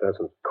 Lieutenant, it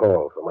doesn't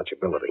call for much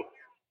ability.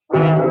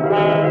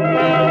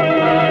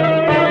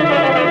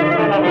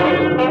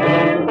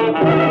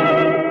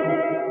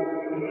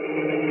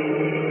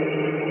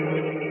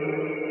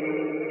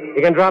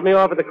 You can drop me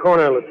off at the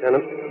corner,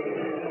 Lieutenant.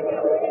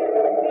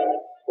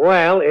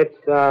 Well, it's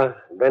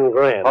Ben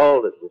Grant.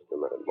 Hold it just a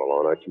minute,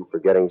 Malone. Aren't you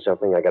forgetting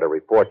something? I got a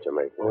report to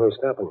make. Well, who's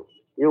stopping you?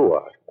 You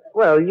are.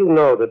 Well, you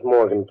know that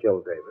Morgan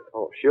killed David.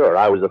 Oh, sure.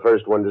 I was the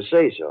first one to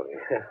say so.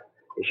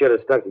 You should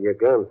have stuck to your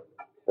guns.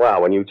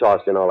 Well, when you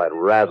tossed in all that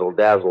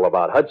razzle-dazzle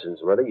about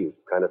Hudson's murder, you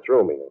kind of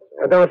threw me.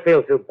 I don't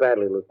feel too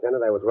badly,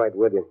 Lieutenant. I was right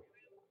with you.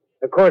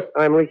 Of course,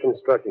 I'm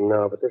reconstructing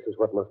now, but this is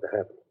what must have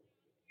happened.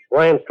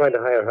 Lyons tried to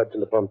hire Hudson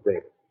to bump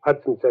David.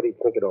 Hudson said he'd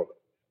think it over.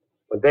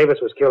 When Davis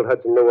was killed,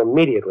 Hudson knew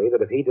immediately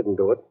that if he didn't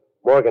do it,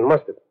 Morgan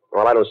must have.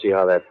 Well, I don't see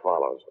how that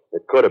follows.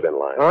 It could have been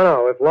Lyons. Oh,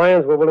 no. If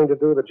Lyons were willing to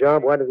do the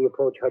job, why did he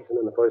approach Hudson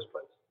in the first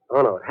place?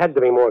 Oh, no. It had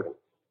to be Morgan.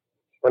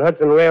 When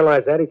Hudson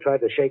realized that, he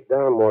tried to shake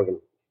down Morgan.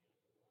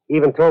 He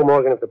even told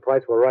Morgan if the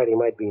price were right, he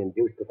might be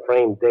induced to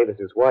frame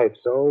Davis's wife.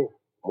 So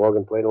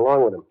Morgan played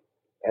along with him.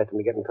 Asked him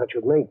to get in touch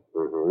with me.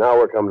 Mm-hmm. Now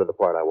we're coming to the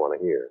part I want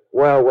to hear.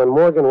 Well, when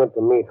Morgan went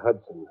to meet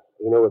Hudson,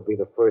 he knew it'd be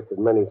the first of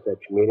many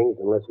such meetings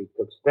unless he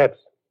took steps.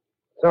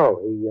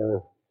 So he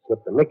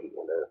slipped a Mickey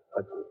into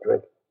Hudson's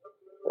drink.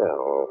 Yeah,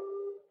 well,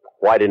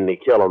 why didn't he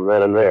kill him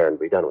then and there and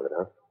be done with it,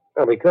 huh?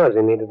 Well, because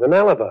he needed an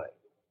alibi.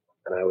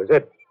 And I was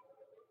it.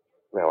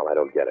 No, well, I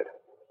don't get it.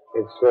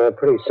 It's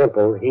pretty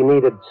simple. He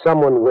needed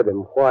someone with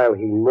him while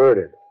he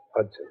murdered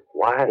Hudson.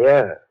 What?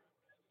 Yeah.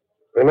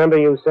 Remember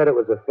you said it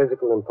was a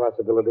physical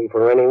impossibility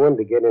for anyone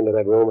to get into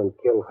that room and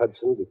kill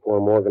Hudson before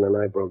Morgan and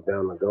I broke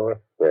down the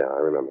door? Yeah, I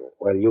remember that.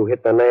 Well, you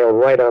hit the nail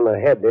right on the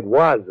head. It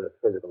was a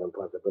physical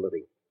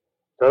impossibility.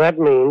 So that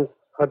means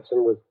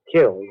Hudson was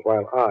killed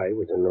while I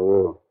was in the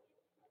room.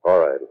 All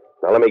right.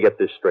 Now, let me get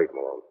this straight,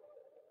 Malone.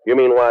 You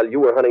mean while you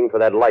were hunting for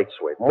that light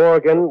switch?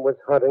 Morgan was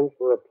hunting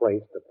for a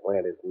place to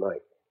plant his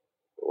knife.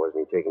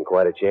 Wasn't he taking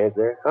quite a chance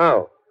there?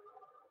 How?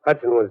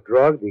 Hudson was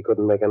drugged. He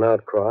couldn't make an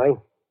outcry.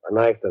 A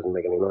knife doesn't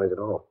make any noise at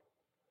all.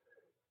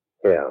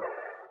 Yeah.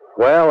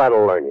 Well,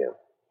 that'll learn you.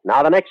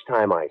 Now, the next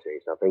time I say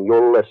something,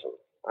 you'll listen.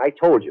 I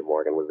told you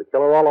Morgan was the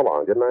killer all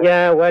along, didn't I?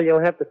 Yeah, well, you'll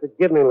have to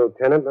forgive me,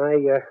 Lieutenant.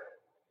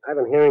 I've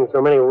been hearing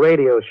so many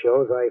radio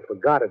shows, I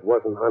forgot it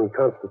wasn't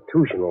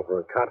unconstitutional for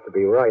a cop to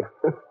be right.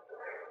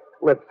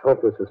 Let's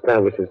hope this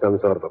establishes some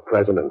sort of a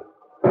precedent.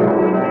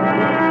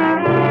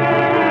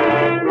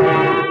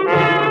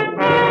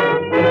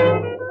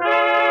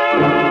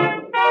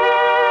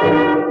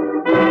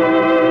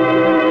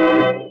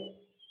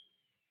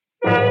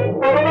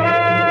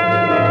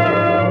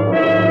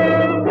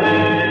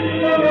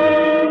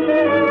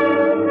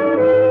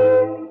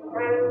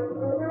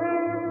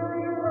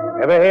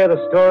 Ever hear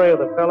the story of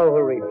the fellow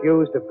who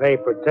refused to pay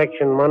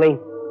protection money?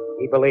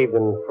 He believed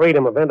in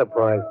freedom of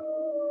enterprise.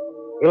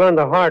 He learned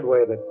the hard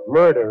way that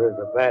murder is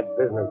a bad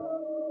business.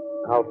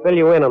 I'll fill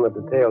you in on the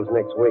details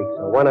next week,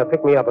 so why not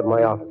pick me up at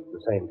my office at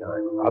the same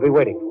time? I'll be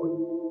waiting for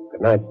you.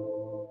 Good night.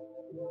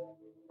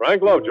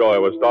 Frank Lovejoy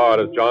was starred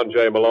as John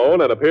J.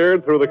 Malone and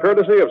appeared through the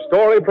courtesy of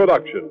Story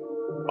Production.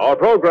 Our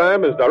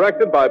program is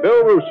directed by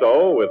Bill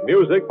Russo with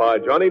music by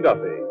Johnny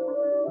Duffy.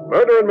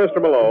 Murder and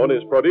Mr. Malone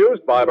is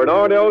produced by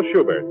Bernard L.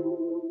 Schubert.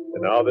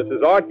 And now this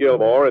is Art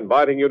Gilmore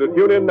inviting you to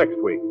tune in next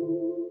week.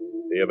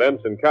 The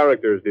events and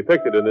characters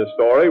depicted in this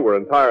story were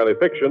entirely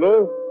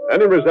fictional.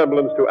 Any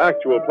resemblance to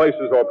actual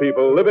places or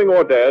people, living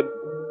or dead,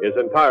 is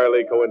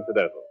entirely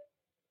coincidental.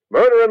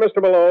 Murder and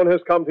Mr. Malone has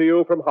come to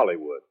you from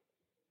Hollywood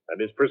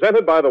and is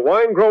presented by the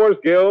Wine Growers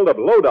Guild of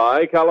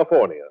Lodi,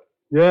 California.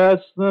 Yes,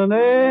 the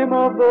name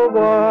of the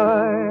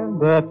wine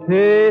that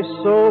tastes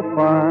so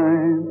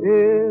fine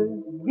is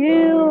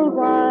Guild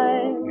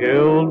wine.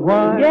 Guild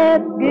wine. Yes,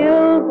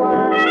 Guild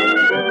wine.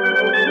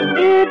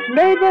 It's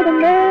made by the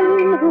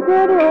men who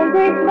grow their own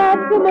grapes.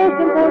 That's the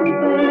most important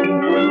thing.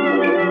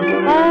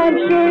 I'm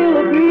sure you'll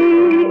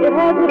agree it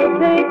has what it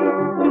takes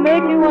to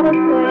make you want to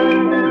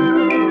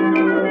sing.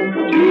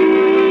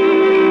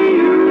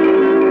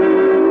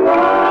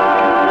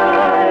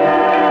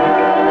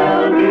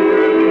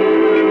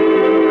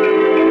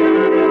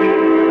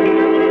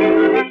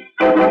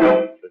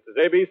 This is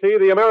ABC,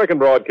 the American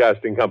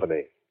Broadcasting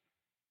Company.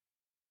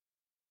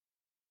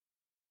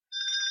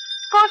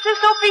 Forse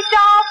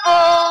sofficiavo.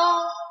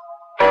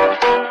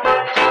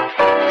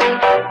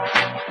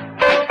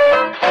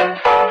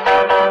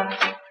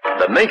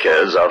 The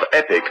makers of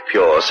Epic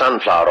Pure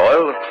Sunflower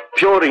Oil,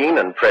 Purine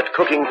and Pret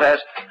Cooking Fat,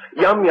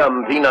 Yum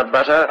Yum Peanut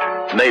Butter,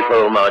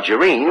 Maple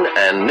Margarine,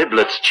 and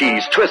Niblets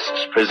Cheese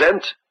Twists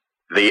present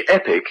the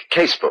Epic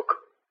Casebook.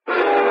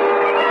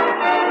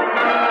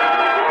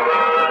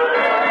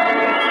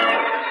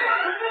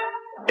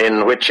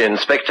 In which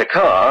Inspector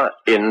Carr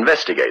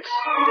investigates.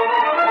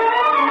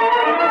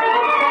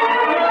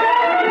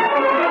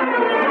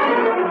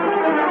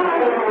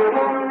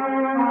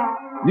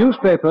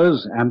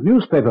 Newspapers and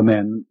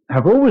newspapermen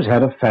have always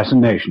had a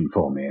fascination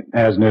for me,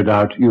 as no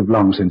doubt you've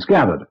long since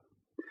gathered.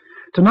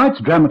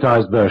 Tonight's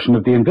dramatized version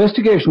of the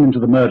investigation into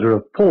the murder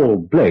of Paul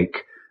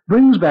Blake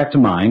brings back to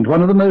mind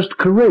one of the most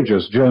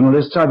courageous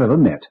journalists I've ever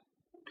met.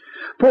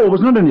 Paul was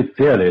not only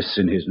fearless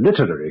in his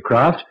literary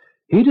craft,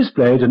 he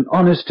displayed an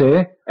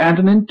honesty and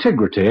an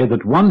integrity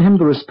that won him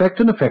the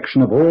respect and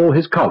affection of all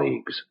his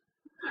colleagues.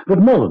 But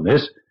more than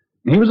this,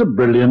 he was a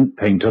brilliant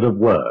painter of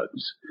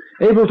words,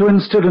 able to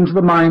instill into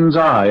the mind's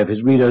eye of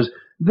his readers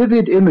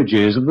vivid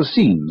images of the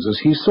scenes as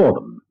he saw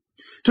them,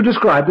 to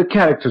describe the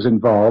characters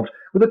involved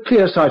with a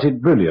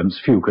clear-sighted brilliance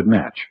few could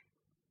match.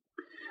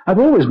 I've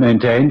always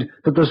maintained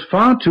that there's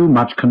far too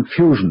much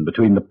confusion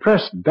between the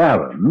press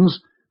barons,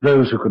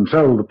 those who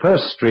control the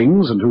purse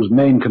strings and whose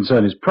main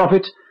concern is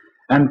profit,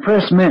 and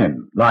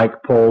pressmen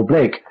like Paul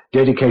Blake,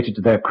 dedicated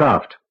to their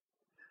craft.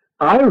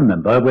 I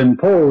remember when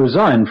Paul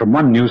resigned from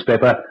one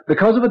newspaper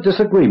because of a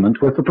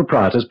disagreement with the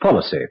proprietor's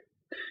policy.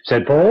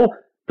 Said Paul,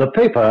 "The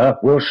paper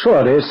will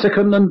surely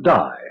sicken and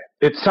die.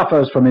 It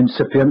suffers from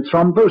incipient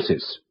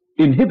thrombosis,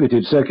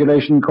 inhibited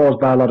circulation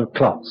caused by a lot of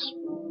clots."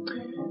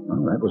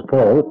 Well, that was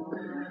Paul.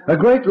 A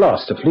great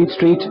loss to Fleet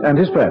Street and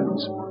his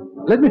friends.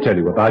 Let me tell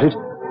you about it.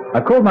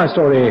 I've called my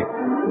story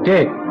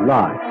Dead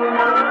Live.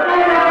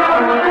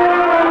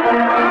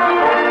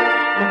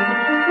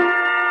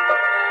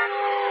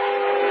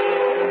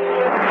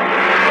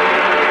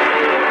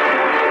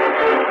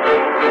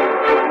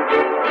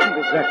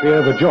 Exactly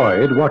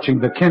overjoyed watching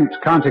the Kent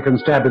County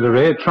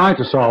Constabulary try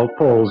to solve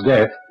Paul's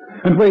death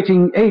and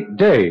waiting 8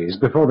 days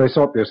before they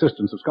sought the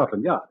assistance of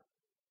Scotland Yard.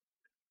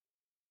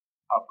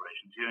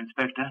 Operations here,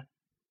 Inspector.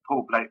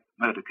 Paul Blake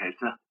murder case,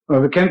 sir.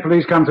 Well, the Kent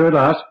police come through at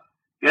last?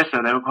 Yes,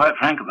 sir. They were quite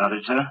frank about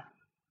it, sir.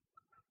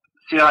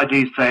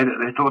 CID say that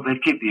they thought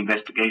they'd keep the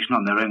investigation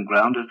on their own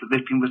ground as the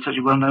victim was such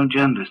a well-known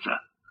journalist, sir.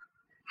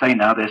 Say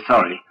now they're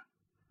sorry.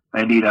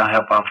 They need our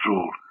help after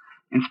all.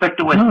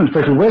 Inspector Westford. Oh,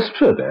 Inspector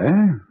Westford, eh?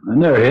 I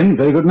know him.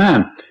 Very good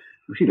man.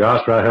 We should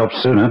ask for our help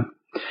sooner.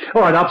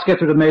 All right, I'll get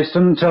through to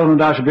Maidstone. Tell them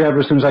that I shall be over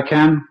as soon as I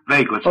can.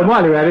 Very good, sir. Oh,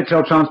 while you're at it,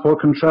 tell Transport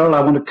Control I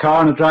want a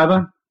car and a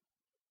driver.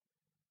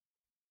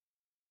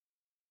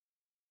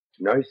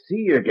 Nice to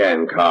see you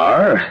again,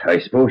 Carr. I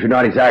suppose you're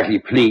not exactly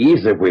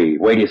pleased that we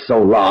waited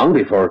so long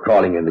before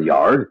calling in the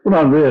yard.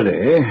 Well, not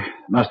really.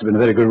 Must have been a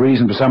very good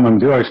reason for someone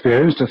with your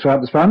experience to throw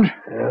out the sponge.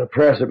 The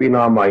press have been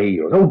on my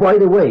heels. Oh, by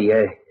the way,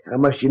 how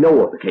much do you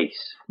know of the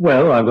case?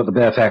 Well, I've got the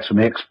bare facts from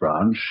the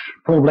X-branch.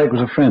 Paul Blake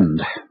was a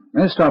friend.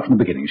 Let's start from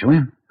the beginning, shall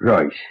we?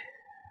 Right.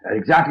 At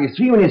exactly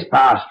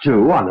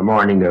 2:03 on the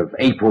morning of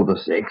April the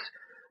 6th,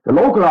 the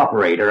local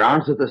operator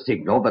answered the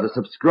signal that a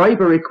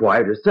subscriber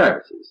required his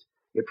services.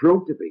 It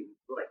proved to be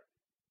Blake.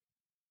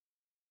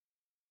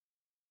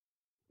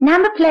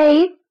 Number,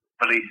 please.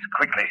 Police,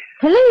 quickly.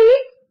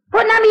 Police?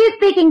 What number are you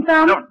speaking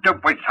from?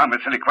 Don't waste time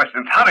with silly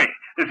questions. Hurry!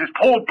 This is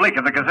Paul Blake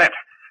of the Gazette.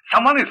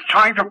 Someone is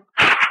trying to...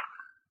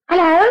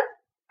 Hello?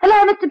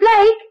 Hello, Mr.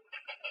 Blake?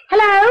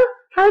 Hello?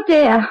 Oh,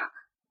 dear.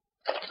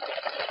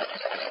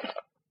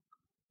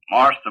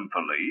 Marston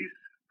Police.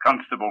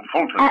 Constable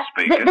Fulton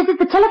speaking. This is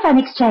the telephone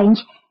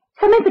exchange.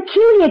 Something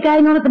peculiar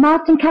going on at the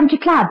Marston Country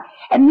Club.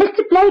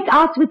 Mr. Blake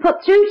asked we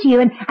put through to you,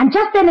 and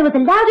just then there was a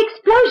loud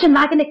explosion,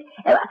 like a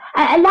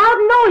loud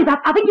noise.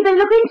 I think you better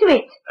look into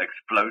it.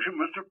 Explosion,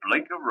 Mr.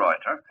 Blake, a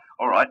writer.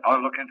 All right,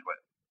 I'll look into it.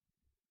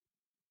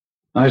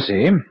 I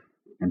see.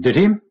 And did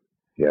he?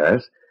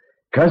 Yes.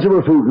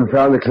 Constable Fulton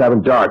found the club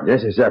in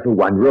darkness except for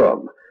one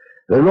room.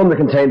 The room that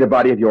contained the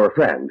body of your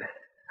friend.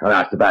 Now,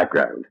 that's the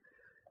background.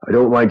 I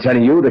don't mind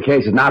telling you the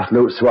case is an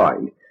absolute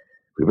swine.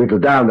 We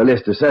whittled down the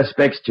list of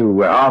suspects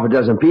to half a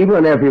dozen people,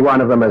 and every one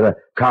of them has a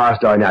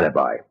cast-iron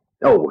alibi.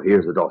 Oh,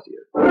 here's the dossier.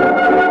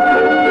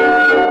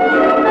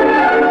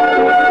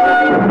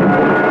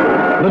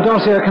 The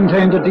dossier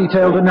contained a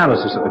detailed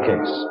analysis of the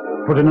case.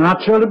 Put in a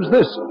nutshell, it was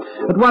this.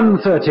 At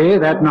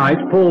 1:30 that night,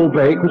 Paul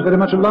Blake was very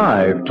much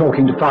alive,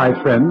 talking to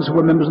 5 friends who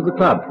were members of the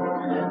club.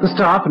 The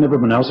staff and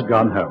everyone else had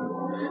gone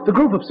home. The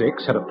group of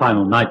 6 had a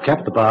final nightcap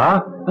at the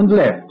bar and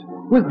left,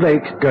 with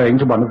Blake going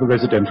to one of the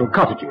residential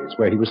cottages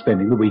where he was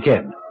spending the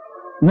weekend.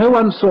 No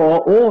one saw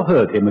or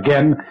heard him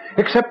again,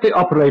 except the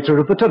operator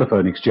of the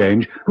telephone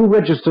exchange, who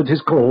registered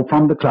his call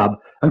from the club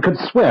and could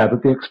swear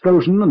that the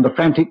explosion and the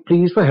frantic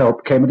pleas for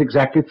help came at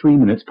exactly 3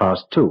 minutes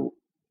past 2.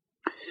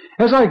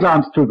 As I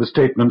glanced through the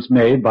statements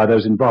made by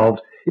those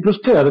involved, it was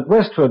clear that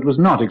Westford was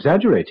not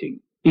exaggerating.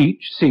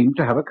 Each seemed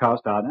to have a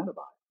cast-iron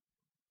alibi.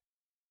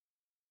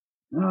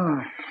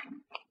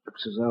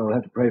 Looks as though I'll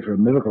have to pray for a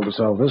miracle to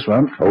solve this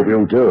one. Hope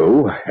you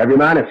do. Every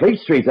man in Fleet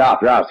Street's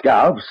after our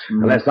scalps.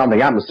 Unless something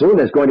happens soon,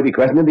 there's going to be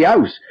questioning in the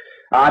house.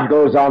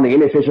 Articles on the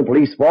inefficient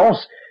police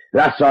force,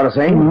 that sort of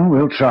thing.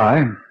 We'll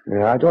try.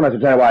 Yeah, I don't have to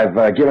tell you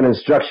I've given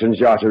instructions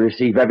you are to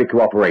receive every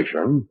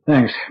cooperation.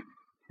 Thanks.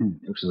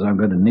 Looks as though I'm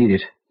going to need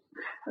it.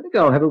 I think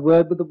I'll have a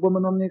word with the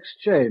woman on the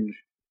exchange.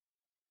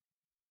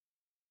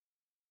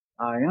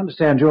 I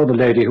understand you're the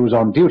lady who was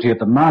on duty at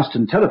the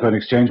Marston telephone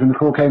exchange when the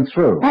call came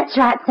through. That's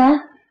right, sir.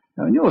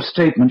 Now, in your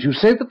statement, you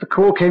say that the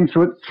call came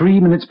through at 3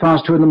 minutes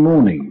past 2 in the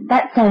morning.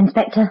 That's so,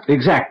 Inspector.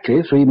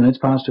 Exactly 3 minutes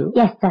past 2?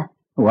 Yes, sir.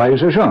 Why are you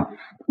so sure?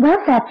 Well,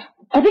 sir,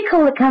 every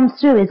call that comes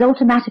through is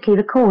automatically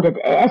recorded,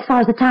 as far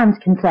as the time's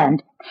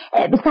concerned.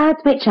 Besides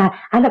which,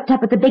 I looked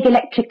up at the big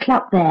electric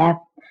clock there.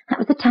 That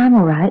was the time,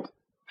 all right.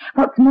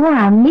 What's more,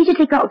 I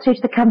immediately got through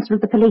to the constable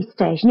of the police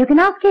station. You can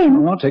ask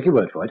him. I'll take your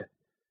word for it.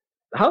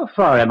 How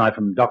far am I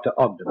from Dr.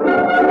 Ogden?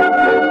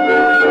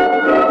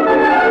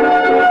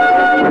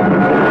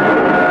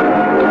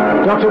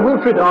 Dr.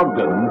 Wilfred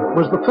Ogden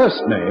was the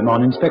first name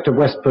on Inspector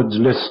Westford's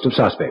list of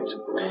suspects.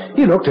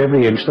 He looked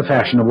every inch the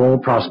fashionable,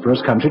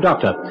 prosperous country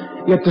doctor.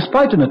 Yet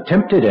despite an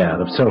attempted air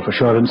of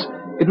self-assurance,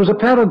 it was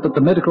apparent that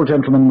the medical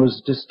gentleman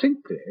was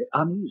distinctly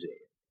uneasy.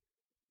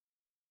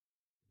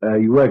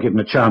 You were given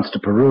a chance to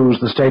peruse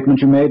the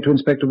statement you made to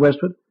Inspector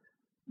Westford?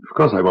 Of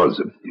course I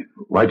was.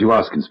 Why do you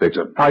ask,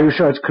 Inspector? Are you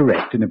sure it's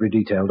correct in every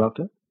detail,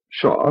 Doctor?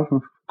 Sure.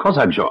 Of course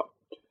I'm sure.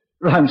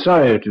 Well, I'm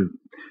sorry to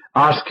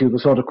ask you the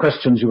sort of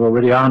questions you've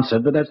already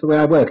answered, but that's the way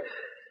I work.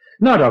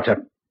 Now,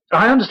 Doctor,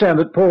 I understand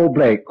that Paul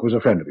Blake was a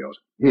friend of yours.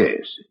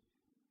 Yes.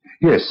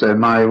 Yes,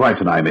 my wife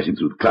and I met him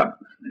through the club.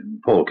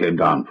 Paul came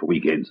down for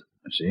weekends.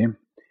 I see.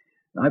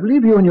 I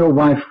believe you and your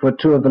wife were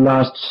 2 of the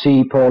last to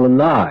see Paul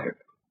alive.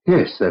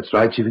 Yes, that's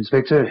right, Chief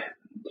Inspector.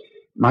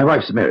 My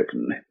wife's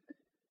American.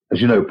 As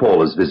you know,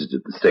 Paul has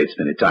visited the States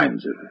many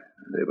times.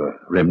 They were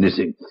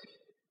reminiscing.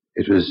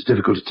 It was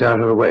difficult to tear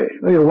her away.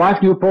 Well, your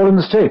wife knew Paul in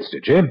the States,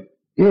 did she?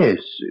 Yes,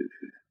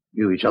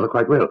 knew each other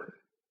quite well.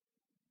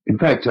 In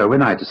fact,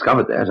 when I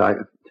discovered that, I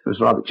was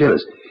rather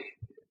jealous.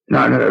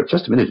 No,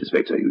 just a minute,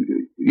 Inspector.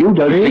 You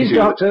don't think... Please,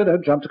 Doctor,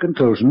 don't jump to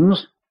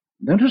conclusions.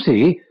 Don't you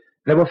see?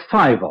 There were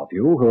 5 of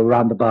you who were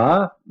around the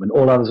bar when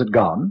all others had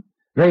gone.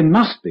 They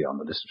must be on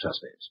the list of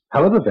suspects,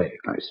 however vague.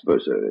 I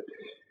suppose so.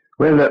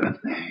 Well,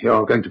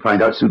 you're going to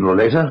find out sooner or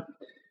later.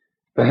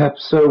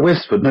 Perhaps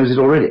Westford knows it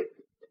already.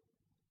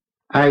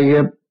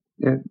 I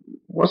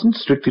wasn't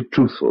strictly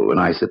truthful when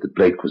I said that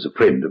Blake was a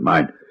friend of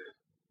mine.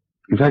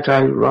 In fact,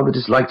 I rather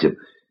disliked him.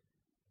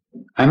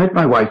 I met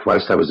my wife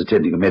whilst I was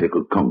attending a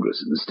medical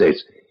congress in the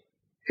States.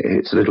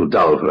 It's a little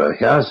dull for her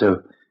here,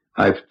 so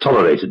I've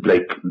tolerated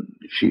Blake.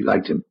 She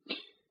liked him.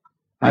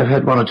 I've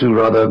had 1 or 2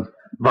 rather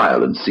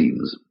violent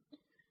scenes.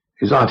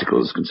 His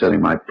articles concerning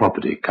my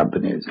property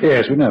companies.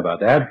 Yes, we know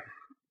about that.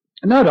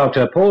 No,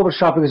 Doctor, Paul was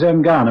shot with his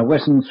own gun, a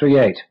Wesson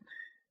 .38.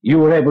 You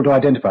were able to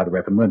identify the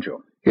weapon, weren't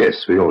you?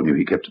 Yes, we all knew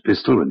he kept a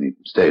pistol when he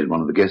stayed in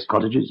one of the guest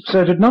cottages. So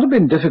it would not have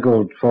been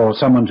difficult for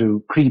someone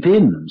to creep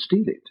in and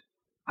steal it?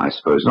 I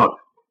suppose not.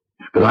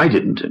 But I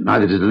didn't, and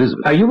neither did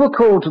Elizabeth. You were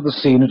called to the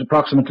scene at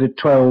approximately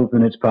 12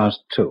 minutes past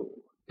 2.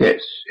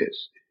 Yes.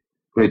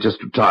 We had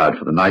just retired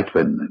for the night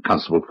when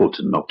Constable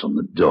Fulton knocked on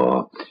the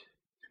door.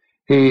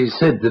 He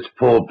said that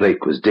Paul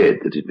Blake was dead,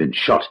 that he'd been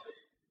shot.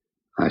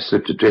 I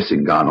slipped a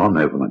dressing gown on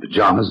over my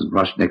pyjamas and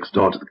rushed next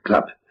door to the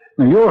club.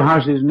 Now, your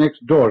house is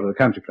next door to the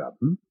country club,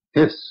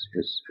 Yes.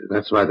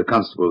 That's why the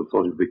constable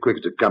thought it would be quicker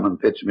to come and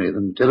fetch me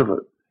than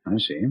telephone. I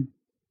see.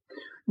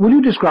 Will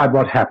you describe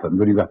what happened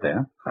when you got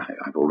there?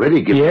 I've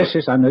already given... Yes,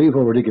 I know you've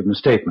already given a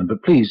statement,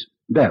 but please,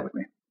 bear with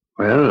me.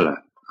 Well,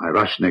 I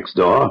rushed next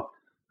door.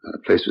 The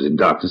place was in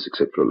darkness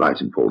except for a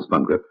light in Paul's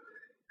bungalow.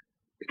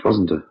 It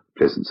wasn't a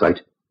pleasant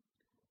sight.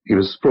 He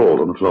was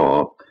sprawled on the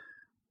floor.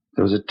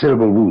 There was a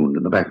terrible wound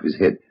in the back of his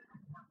head.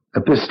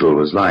 A pistol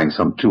was lying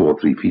some 2 or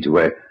 3 feet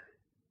away.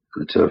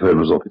 The telephone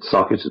was off its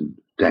socket and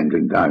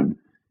dangling down.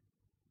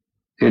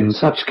 In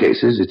such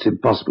cases, it's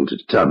impossible to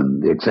determine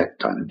the exact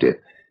time of death.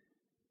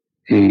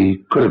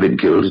 He could have been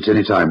killed at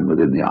any time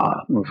within the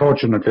hour. Well,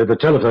 fortunately, the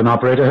telephone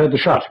operator heard the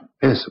shot.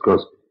 Yes, of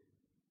course.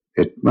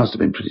 It must have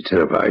been pretty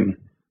terrifying.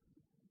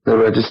 There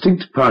were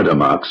distinct powder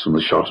marks from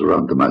the shot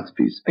around the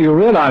mouthpiece. You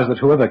realize that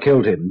whoever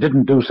killed him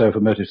didn't do so for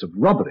motives of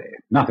robbery.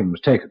 Nothing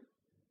was taken.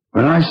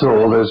 When I saw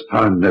all those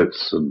pound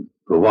notes and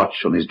the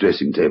watch on his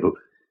dressing table,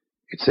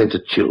 It sent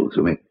a chill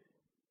through me.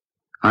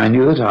 I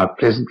knew that our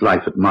pleasant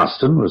life at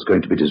Marston was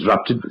going to be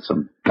disrupted with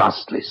some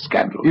ghastly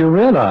scandal. You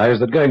realize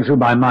that going through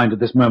my mind at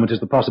this moment is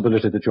the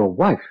possibility that your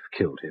wife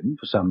killed him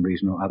for some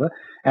reason or other,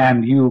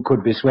 and you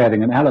could be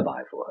swearing an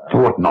alibi for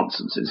her. What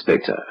nonsense,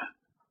 Inspector.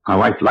 My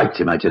wife liked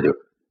him, I tell you.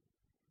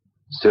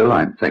 Still,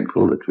 I'm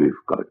thankful that we've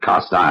got a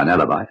cast-iron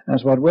alibi.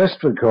 That's what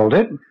Westford called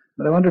it,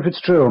 but I wonder if it's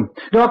true.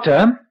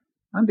 Doctor,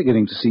 I'm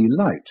beginning to see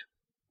light.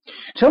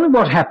 Tell me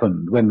what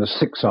happened when the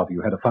 6 of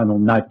you had a final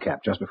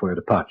nightcap just before your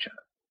departure.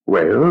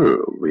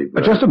 Well, we've...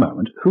 Just a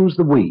moment. Who's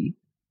the we?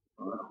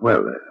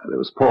 Well, there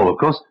was Paul, of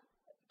course,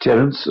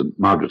 Terence and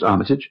Margaret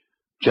Armitage,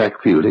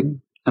 Jack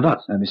Fielding, and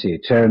us. Let me see.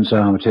 Terence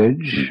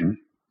Armitage,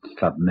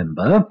 club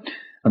member,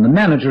 and the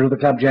manager of the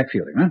club, Jack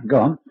Fielding. Huh? Go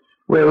on.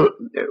 Well,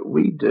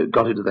 we'd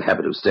got into the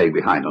habit of staying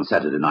behind on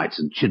Saturday nights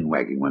and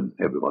chin-wagging when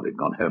everybody had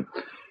gone home.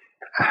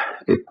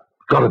 It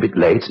got a bit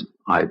late, and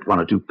I had 1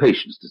 or 2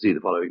 patients to see the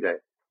following day.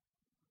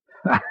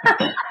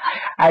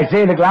 I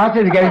see the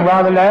glasses are getting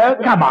rather low.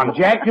 Come on,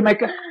 Jack, you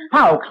make a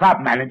foul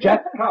club manager.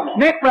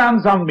 Nick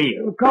runs on me.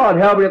 You can't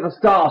help it if the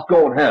staff's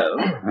gone home.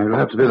 It'll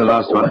have to be the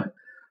last one.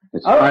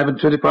 It's 5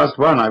 and 20 past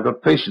 1. I've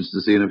got patients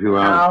to see in a few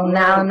hours. Oh,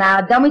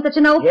 now, don't be such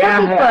an old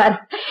pussyfoot.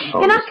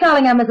 You're not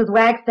calling on Mrs.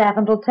 Wagstaff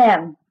until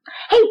 10.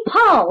 Hey,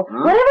 Paul,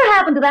 whatever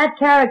happened to that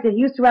character who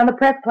used to run the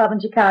press club in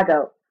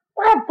Chicago?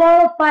 What a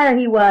ball of fire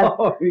he was.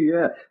 Oh,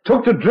 yeah.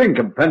 Took to drink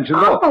and pensioned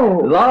off.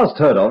 Last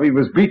heard of, he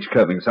was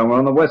beachcombing somewhere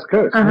on the West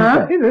Coast.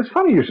 It's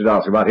funny you should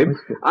ask about him.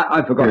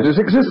 I forgot his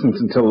existence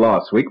until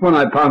last week when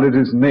I pounded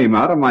his name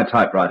out on my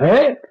typewriter.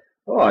 Hey?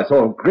 Oh, I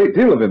saw a great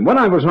deal of him when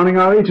I was running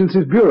our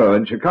agency's bureau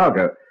in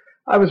Chicago.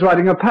 I was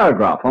writing a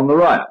paragraph on the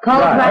riot.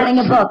 Called writing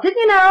a book. Didn't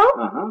you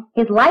know?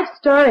 His life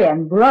story,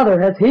 and brother,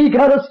 has he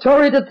got a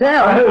story to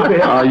tell.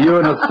 Are you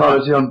an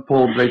authority on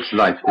Paul Blake's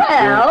life history?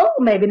 Well,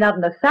 maybe not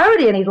an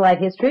authority in his life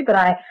history, but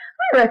I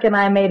reckon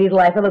I made his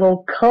life a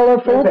little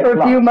colorful for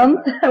a few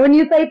months. Wouldn't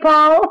you say,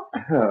 Paul?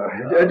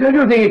 Don't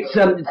you think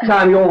it's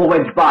time you all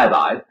went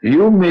bye-bye?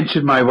 You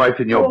mentioned my wife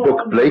in your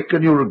book, Blake,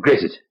 and you'll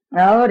regret it.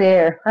 Oh,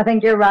 dear. I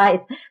think you're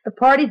right. The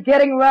party's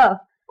getting rough.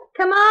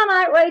 Come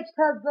on, outraged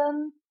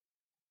husband.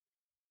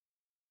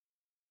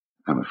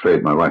 I'm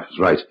afraid my wife was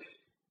right.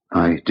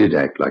 I did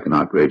act like an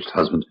outraged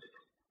husband.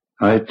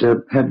 I'd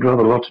had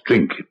rather a lot to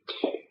drink.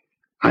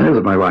 I know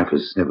that my wife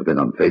has never been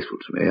unfaithful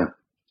to me.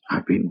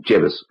 I've been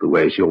jealous of the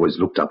way she always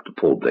looked up to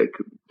Paul Blake,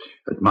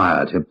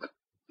 admired him,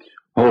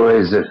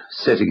 always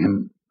setting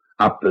him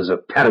up as a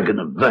paragon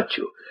of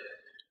virtue.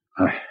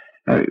 I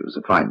know he was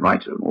a fine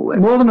writer and all that.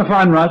 More than a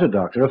fine writer,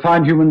 Doctor, a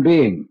fine human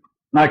being.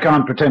 I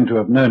can't pretend to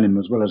have known him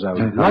as well as I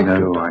would like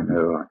to. I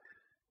know.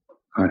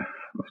 I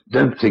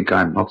don't think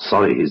I'm not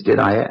sorry he's dead.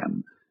 I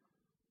am.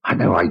 I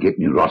know I get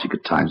neurotic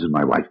at times when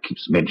my wife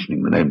keeps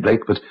mentioning the name Blake,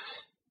 but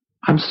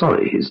I'm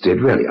sorry he's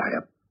dead, really I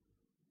am.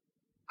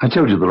 I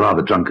told you the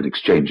rather drunken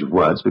exchange of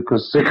words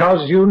because...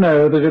 Because you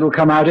know that it'll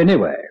come out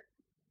anyway.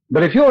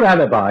 But if your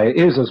alibi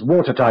is as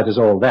watertight as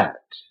all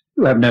that,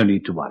 you have no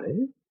need to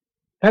worry.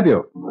 Have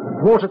you?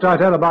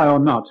 Watertight alibi or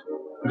not,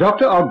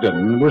 Dr.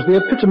 Ogden was the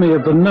epitome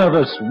of the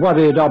nervous,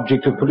 worried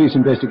object of police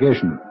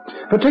investigation,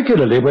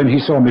 particularly when he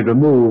saw me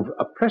remove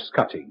a press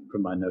cutting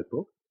from my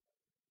notebook.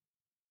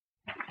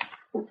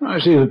 I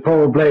see that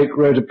Paul Blake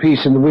wrote a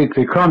piece in the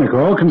Weekly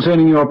Chronicle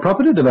concerning your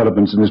property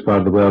developments in this part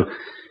of the world.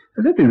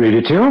 Let me read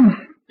it to you.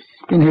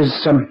 In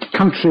his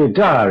country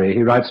diary,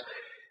 he writes,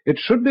 "It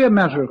should be a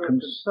matter of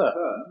concern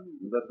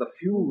that the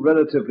few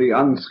relatively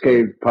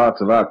unscathed parts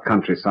of our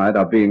countryside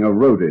are being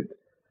eroded,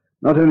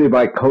 not only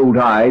by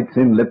cold-eyed,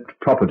 thin-lipped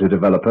property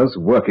developers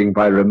working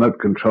by remote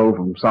control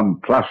from some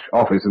plush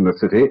office in the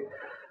city,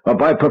 but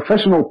by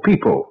professional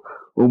people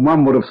whom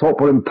one would have thought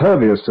were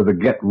impervious to the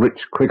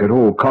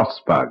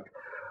get-rich-quick-at-all-costs bug.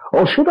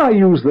 Or should I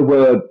use the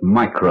word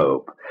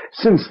microbe,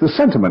 since the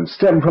sentiments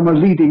stem from a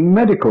leading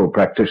medical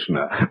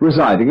practitioner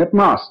residing at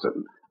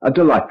Marston, a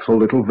delightful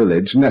little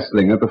village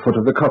nestling at the foot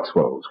of the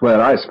Cotswolds, where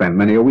I spend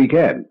many a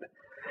weekend.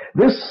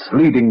 This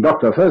leading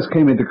doctor first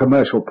came into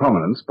commercial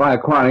prominence by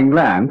acquiring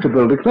land to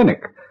build a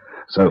clinic.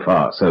 So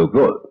far, so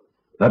good.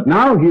 But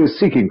now he is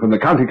seeking from the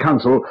county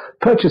council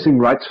purchasing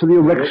rights for the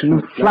erection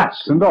of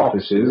flats and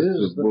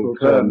offices that will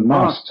turn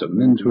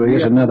Marston into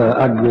yet another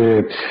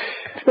ugly...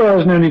 Well,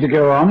 there's no need to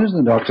go on, is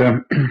there,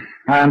 Doctor?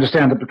 I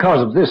understand that because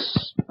of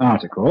this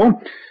article,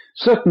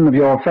 certain of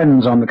your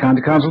friends on the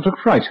county council took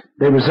fright.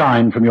 They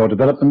resigned from your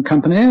development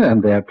company,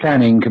 and their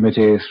planning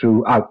committee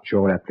threw out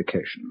your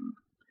application.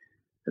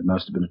 It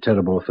must have been a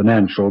terrible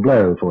financial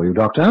blow for you,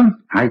 Doctor.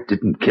 I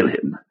didn't kill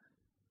him.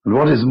 And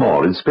what is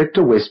more,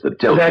 Inspector Westford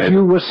tells me... That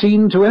you were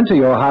seen to enter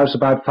your house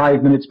about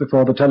 5 minutes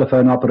before the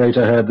telephone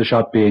operator heard the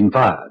shot being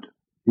fired.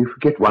 You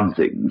forget one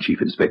thing,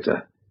 Chief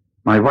Inspector.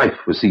 My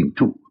wife was seen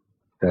too.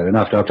 Fair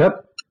enough,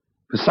 Doctor.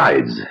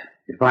 Besides,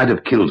 if I'd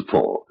have killed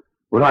Paul,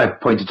 would I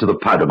have pointed to the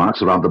powder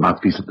marks around the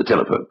mouthpiece of the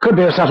telephone? Could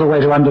be a subtle way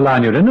to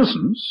underline your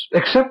innocence,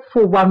 except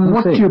for one thing.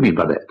 What do you mean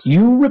by that?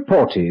 You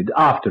reported,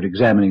 after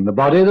examining the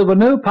body, there were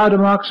no powder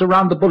marks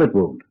around the bullet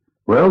wound.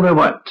 Well, there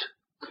weren't.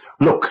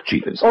 Look,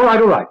 Jeeves. All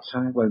right.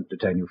 I won't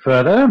detain you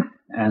further.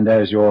 And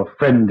as your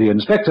friend the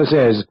inspector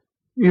says,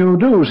 you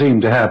do seem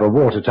to have a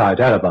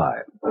watertight alibi.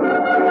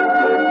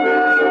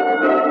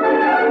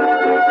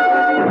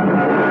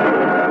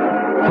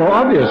 For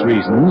obvious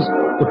reasons,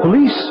 the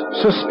police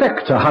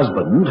suspect a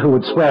husband who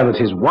would swear that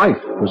his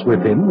wife was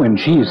with him when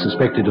she is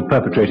suspected of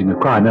perpetrating a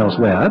crime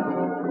elsewhere,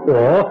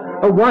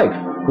 or a wife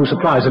who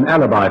supplies an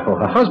alibi for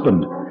her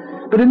husband.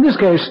 But in this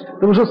case,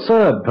 there was a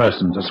third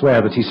person to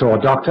swear that he saw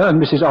Dr. and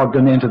Mrs.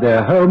 Ogden enter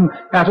their home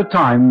at a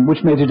time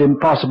which made it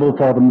impossible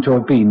for them to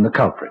have been the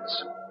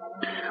culprits.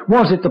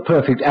 Was it the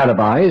perfect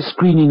alibi,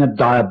 screening a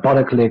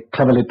diabolically,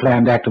 cleverly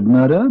planned act of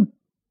murder?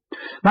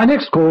 My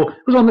next call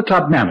was on the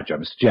club manager,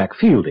 Mr. Jack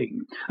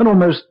Fielding, an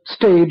almost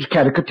stage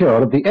caricature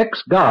of the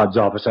ex-guards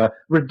officer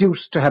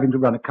reduced to having to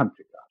run a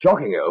country club.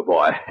 Shocking, old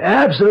boy.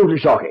 Absolutely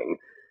shocking.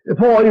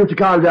 Paul used to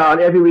calm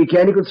down every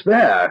weekend he could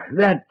spare.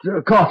 That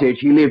cottage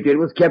he lived in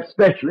was kept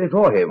specially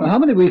for him. Well, how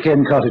many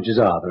weekend cottages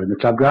are there in the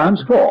club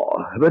grounds?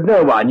 4, but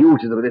no one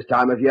uses them at this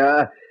time of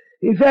year.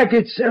 In fact,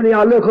 it's only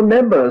our local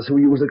members who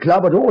use the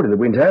club at all in the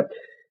winter.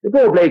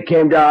 Paul Blake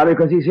came down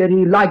because he said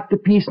he liked the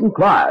peace and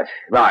quiet.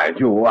 Mind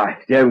you, I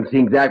don't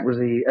think that was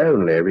the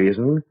only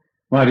reason.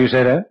 Why do you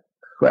say that?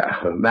 Well,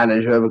 a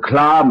manager of a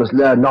club must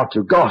learn not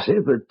to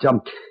gossip, but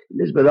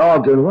Elizabeth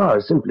Ogden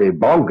was simply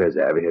bonkers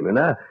over him, you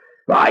know.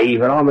 Why,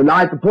 even on the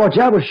night the poor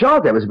chap was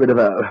shot, there was a bit of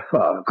a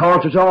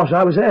contretemps,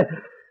 I would say.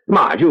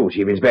 Mind you,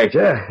 Chief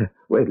Inspector,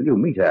 wait till you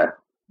meet her.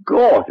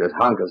 Gorgeous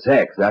hunk of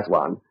sex, that's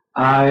one.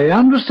 I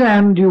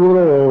understand you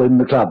were all in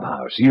the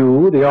clubhouse.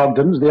 You, the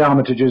Ogdens, the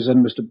Armitages,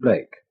 and Mr.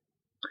 Blake.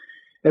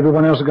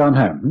 Everyone else has gone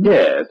home?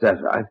 Yes,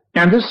 that's right.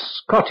 And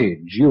this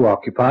cottage you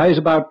occupy is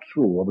about,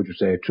 what would you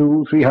say,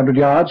 200-300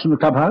 yards from the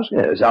clubhouse?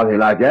 Yes, something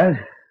like that.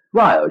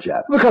 Why, old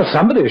chap? Because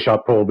somebody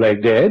shot Paul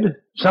Blake dead.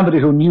 Somebody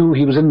who knew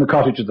he was in the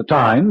cottage at the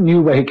time,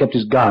 knew where he kept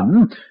his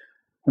gun.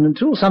 And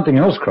until something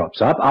else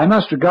crops up, I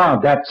must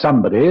regard that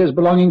somebody as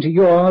belonging to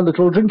your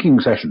little drinking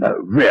session.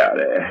 Oh,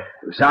 really?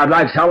 You sound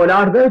like someone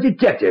out of a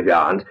detective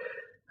yarn.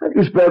 Have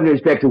you spoken to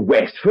Inspector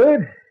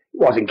Westford? He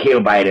wasn't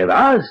killed by any of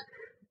us.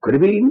 Could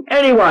have been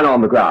anyone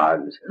on the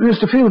grounds.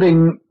 Mr.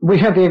 Fielding, we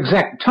have the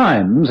exact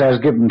times as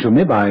given to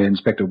me by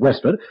Inspector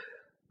Westford.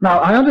 Now,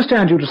 I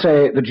understand you to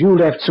say that you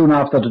left soon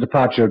after the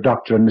departure of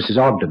Dr. and Mrs.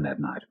 Ogden that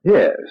night.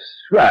 Yes.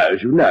 Well,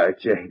 as you know,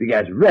 it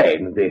began to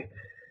rain, and the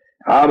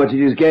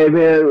Armitages gave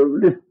me a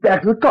lift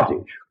back to the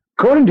cottage.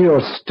 According to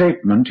your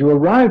statement, you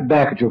arrived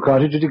back at your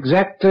cottage at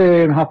exactly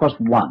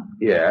 1:30.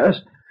 Yes.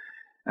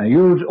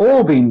 You'd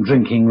all been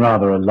drinking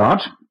rather a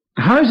lot.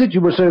 How is it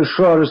you were so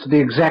sure as to the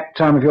exact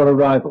time of your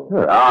arrival?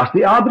 Ask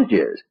the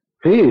Armitages.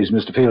 Please,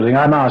 Mr. Fielding,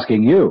 I'm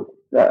asking you.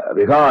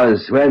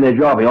 Because when they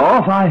dropped me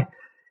off,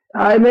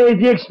 I made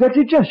the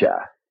expected gesture.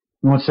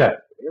 What's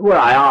that? Well,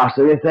 I asked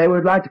them if they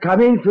would like to come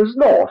in for a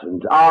snort,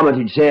 and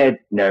Armitage said,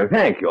 no,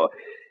 thank you.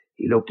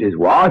 He looked at his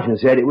watch and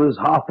said it was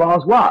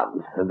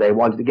 1:30, and they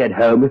wanted to get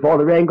home before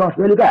the rain got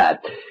really bad.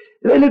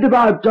 They lived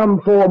about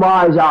 4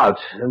 miles out,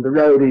 and the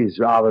road is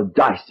rather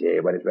dicey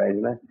when it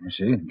rains there. I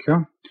see, thank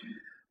you.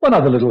 One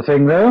other little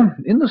thing, though.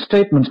 In the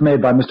statements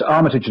made by Mr.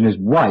 Armitage and his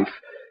wife,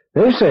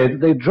 they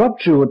said they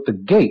dropped you at the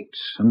gate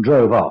and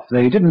drove off.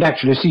 They didn't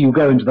actually see you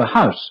go into the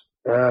house.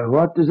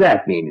 What does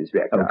that mean,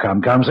 Inspector? Oh,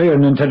 come, sir, you're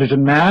an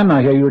intelligent man.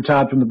 I hear you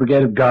retired from the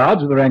Brigade of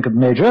Guards with the rank of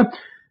Major.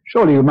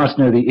 Surely you must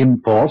know the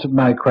import of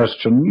my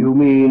question. You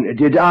mean,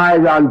 did I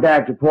run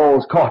back to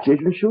Paul's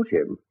cottage and shoot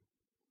him?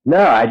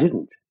 No, I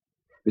didn't.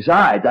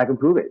 Besides, I can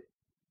prove it.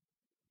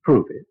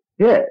 Prove it?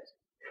 Yes.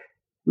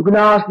 You can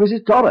ask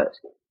Mrs. Thomas.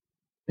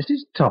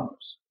 Mrs.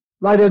 Thomas?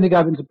 I don't think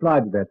I've been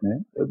supplied with that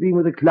name. I've been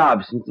with the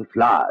club since the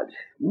flood.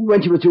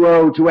 When she was too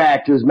old to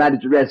act as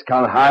manageress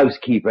cum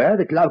housekeeper,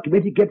 the club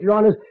committee kept her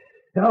on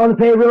the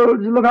payroll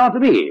to look after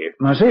me.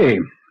 I see.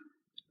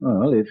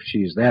 Well, if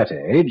she's that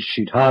age,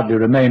 she'd hardly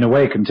remain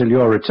awake until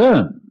your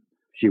return.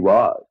 She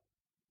was.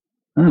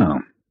 Oh,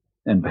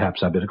 then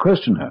perhaps I'd better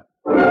question her.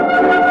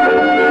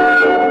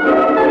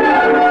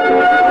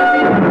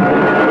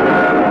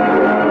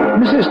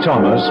 Mrs.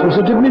 Thomas was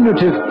a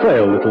diminutive,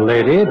 frail little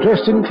lady,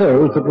 dressed in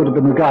clothes that would have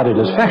been regarded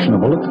as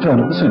fashionable at the turn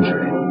of the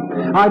century.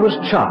 I was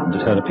charmed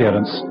at her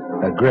appearance.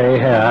 Her grey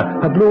hair,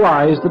 her blue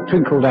eyes that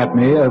twinkled at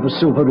me over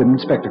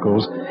silver-rimmed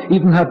spectacles,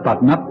 even her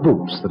button-up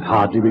boots that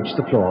hardly reached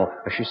the floor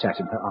as she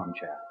sat in her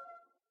armchair.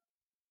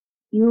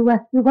 You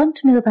want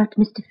to know about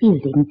Mr.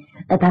 Fielding,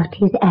 about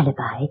his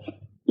alibi.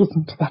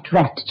 Isn't that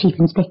right, Chief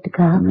Inspector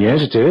Carr?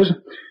 Yes, it is.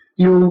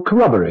 You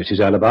corroborate his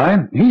alibi.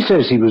 He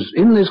says he was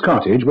in this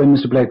cottage when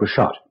Mr. Blake was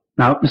shot.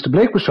 Now, Mr.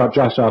 Blake was shot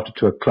just after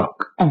 2:00.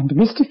 And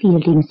Mr.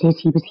 Fielding says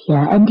he was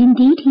here, and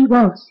indeed he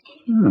was.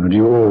 Oh, do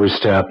you always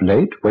stay up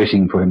late,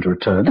 waiting for him to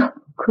return? Oh,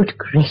 good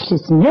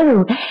gracious,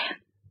 no.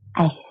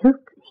 I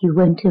hope you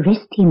won't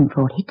arrest him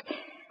for it.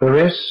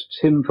 Arrest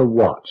him for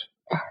what?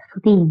 For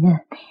being,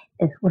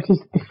 what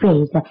is the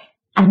phrase,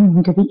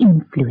 under the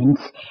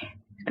influence.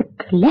 The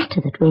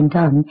clatter that went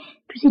on,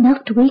 it was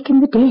enough to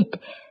waken the dead.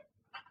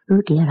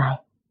 Oh, dear, I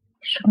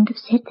shouldn't have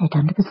said that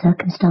under the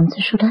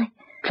circumstances, should I?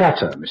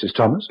 Clatter, Mrs.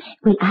 Thomas.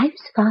 Well, I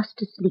was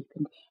fast asleep,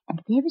 and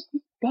there was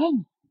this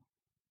bang.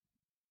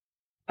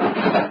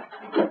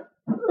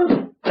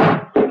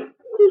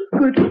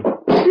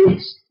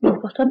 Goodness,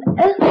 what on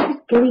earth is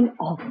going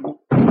on?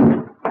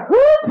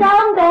 Who's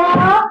down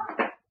there?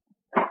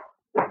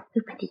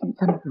 Hope it isn't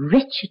some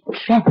wretched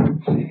tramp.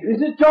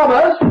 Mr.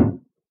 Thomas!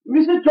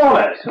 Mr.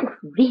 Thomas! Oh,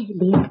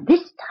 really, at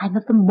this time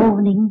of the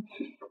morning?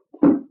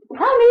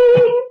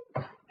 Coming!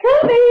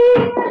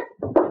 Coming!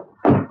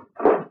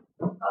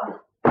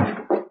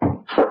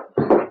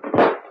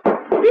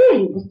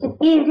 Really, Mr.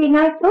 Fielding,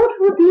 I thought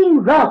we were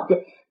being robbed.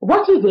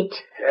 What is it?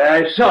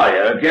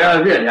 Sorry,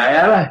 girl, really, I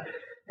am.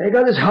 I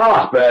got this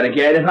heartburn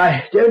again. If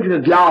I don't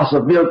drink a glass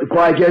of milk before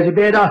I go to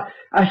bed,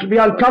 I shall be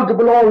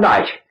uncomfortable all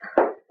night.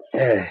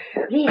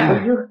 Really,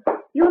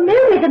 you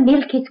know where the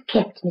milk is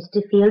kept,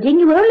 Mr. Fielding.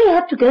 You only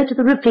have to go to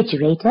the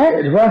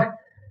refrigerator. What?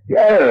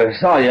 Oh,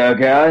 sorry,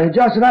 girl.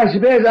 Just that I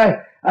suppose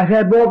I've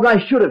had more than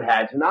I should have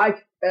had tonight.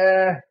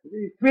 The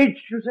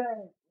fridge, you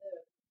say?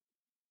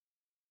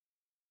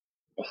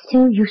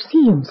 So you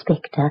see,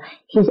 Inspector,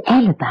 his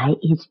alibi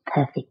is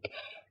perfect.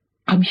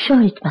 I'm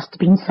sure it must have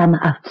been some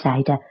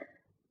outsider.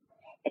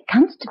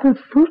 Constable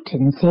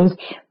Fulton says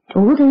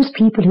all those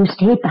people who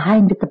stayed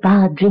behind at the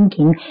bar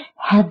drinking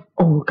have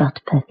all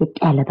got perfect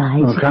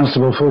alibis. Well,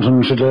 Constable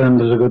Fulton should learn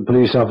that a good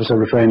police officer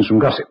refrains from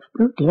gossip.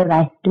 Oh, dear,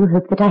 I do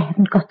hope that I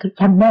haven't got the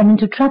young man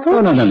into trouble.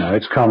 Oh, no.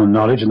 It's common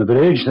knowledge in the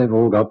village. They've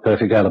all got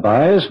perfect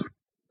alibis.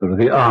 There are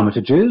the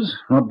Armitages.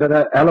 What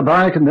better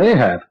alibi can they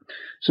have?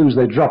 As soon as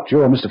they dropped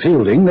you or Mr.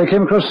 Fielding, they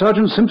came across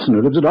Sergeant Simpson,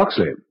 who lives at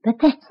Oxley. But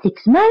that's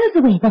 6 miles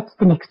away. That's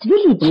the next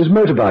village. His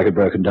motorbike had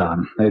broken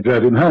down. They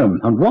drove him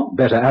home. And what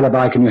better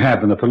alibi can you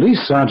have than a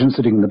police sergeant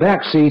sitting in the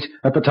back seat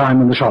at the time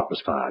when the shot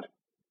was fired?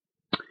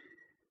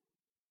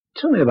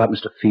 Tell me about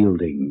Mr.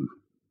 Fielding.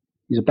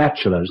 He's a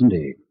bachelor, isn't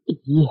he?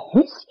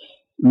 Yes.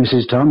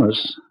 Mrs.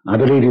 Thomas, I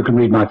believe you can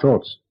read my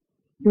thoughts.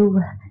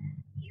 You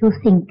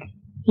think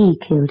he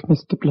killed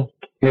Mr. Blake?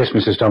 Yes,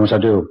 Mrs. Thomas, I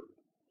do.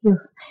 You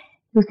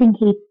think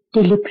he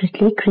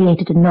deliberately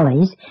created a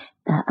noise,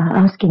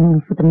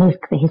 asking for the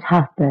milk for his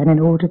heartburn in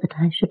order that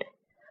I should...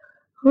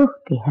 Oh,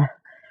 dear.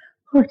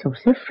 Oh, it's all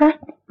so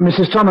frightening.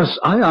 Mrs. Thomas,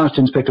 I asked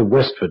Inspector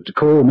Westford to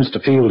call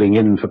Mr. Fielding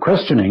in for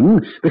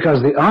questioning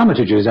because the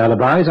Armitage's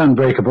alibi is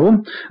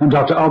unbreakable, and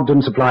Dr.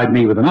 Ogden supplied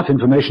me with enough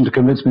information to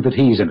convince me that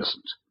he's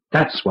innocent.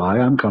 That's why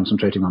I'm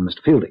concentrating on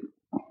Mr. Fielding.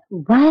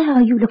 Why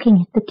are you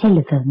looking at the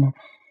telephone?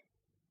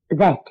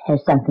 That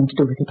has something to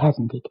do with it,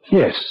 hasn't it?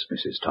 Yes,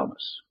 Mrs.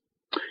 Thomas.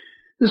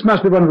 This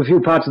must be one of the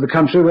few parts of the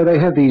country where they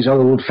have these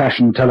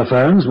old-fashioned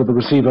telephones with the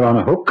receiver on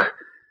a hook.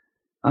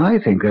 I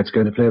think that's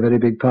going to play a very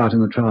big part in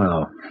the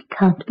trial. I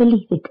can't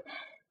believe it.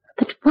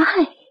 But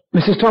why?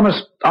 Mrs.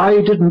 Thomas,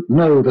 I didn't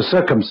know the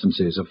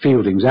circumstances of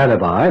Fielding's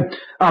alibi,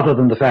 other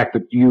than the fact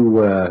that you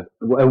were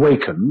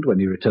awakened when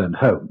you returned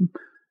home.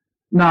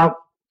 Now,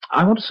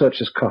 I want to search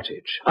this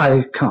cottage.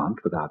 I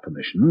can't without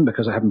permission,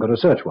 because I haven't got a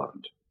search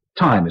warrant.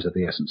 Time is of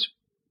the essence.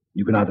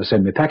 You can either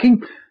send me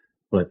packing,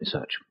 or let me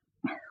search.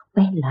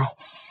 Well,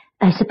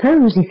 I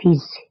suppose if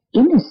he's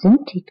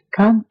innocent, it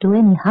can't do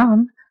any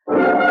harm.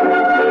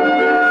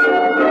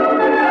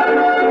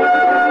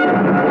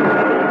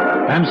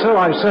 And so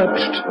I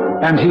searched,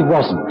 and he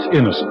wasn't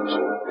innocent.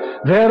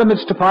 There,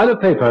 amidst a pile of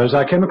papers,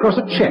 I came across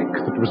a cheque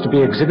that was to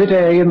be Exhibit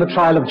A in the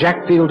trial of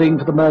Jack Fielding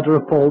for the murder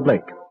of Paul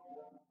Blake.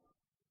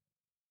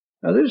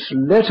 Now, this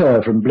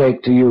letter from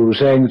Blake to you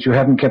saying that you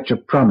haven't kept your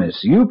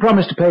promise. You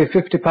promised to pay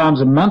 £50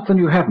 a month, and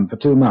you haven't for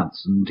 2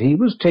 months. And he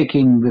was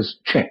taking this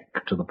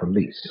cheque to the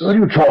police. What are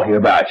you talking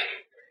about?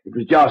 It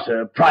was just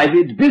a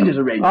private business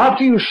arrangement.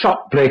 After you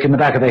shot Blake in the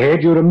back of the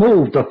head, you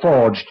removed the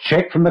forged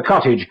cheque from the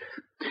cottage.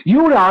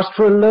 You asked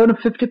for a loan of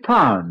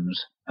 £50,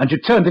 and you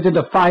turned it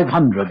into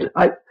 £500.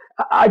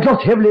 I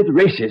got heavily at the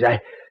races.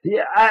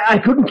 I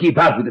couldn't keep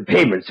up with the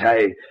payments.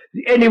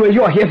 Anyway,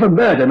 you're here for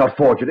murder, not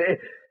forgery.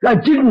 I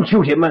didn't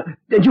shoot him,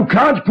 and you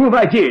can't prove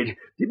I did.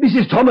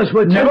 Mrs. Thomas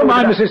would... Never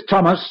mind, Mrs.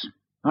 Thomas.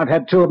 I've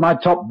had 2 of my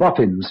top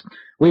boffins.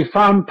 We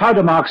found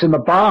powder marks in the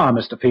bar,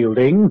 Mr.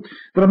 Fielding.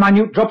 There are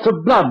minute drops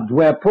of blood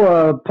where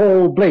poor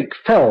Paul Blake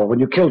fell when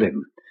you killed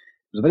him.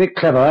 It was a very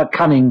clever,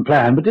 cunning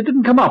plan, but it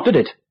didn't come off, did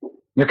it?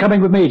 You're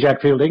coming with me,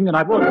 Jack Fielding, and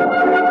I won't.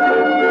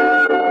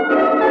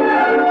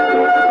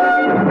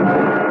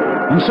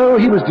 And so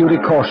he was duly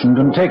cautioned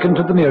and taken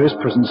to the nearest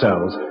prison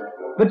cells.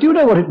 But do you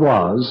know what it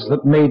was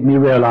that made me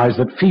realize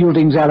that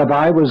Fielding's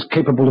alibi was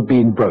capable of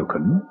being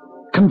broken?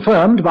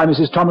 Confirmed by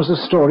Mrs.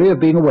 Thomas's story of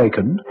being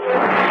awakened?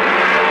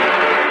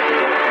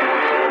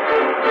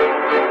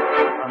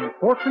 An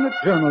unfortunate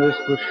journalist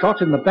was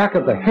shot in the back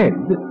of the head,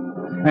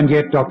 and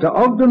yet Dr.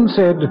 Ogden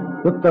said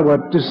that there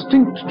were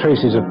distinct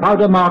traces of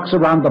powder marks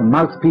around the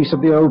mouthpiece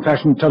of the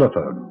old-fashioned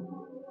telephone.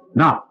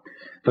 Now,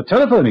 the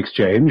telephone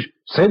exchange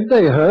said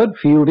they heard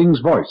Fielding's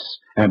voice,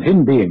 and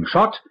him being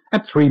shot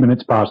at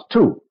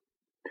 2:03.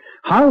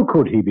 How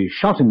could he be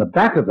shot in the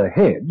back of the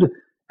head,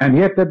 and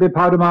yet there'd be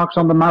powder marks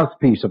on the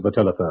mouthpiece of the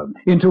telephone,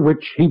 into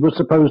which he was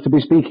supposed to be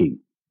speaking?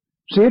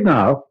 See it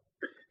now.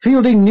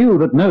 Fielding knew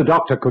that no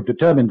doctor could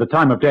determine the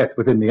time of death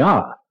within the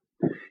hour.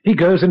 He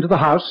goes into the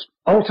house,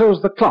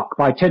 alters the clock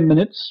by 10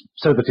 minutes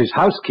so that his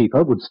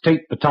housekeeper would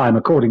state the time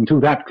according to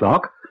that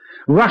clock,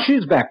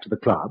 rushes back to the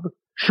club,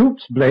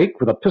 shoots Blake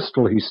with a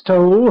pistol he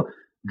stole,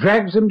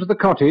 drags him to the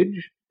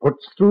cottage,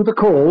 puts through the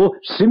call,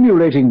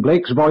 simulating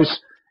Blake's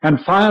voice,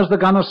 and fires the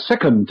gun a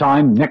second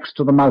time next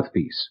to the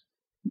mouthpiece.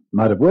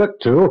 Might have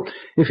worked, too,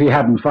 if he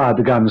hadn't fired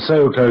the gun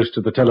so close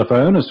to the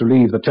telephone as to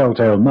leave the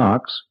telltale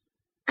marks.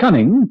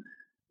 Cunning,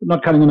 but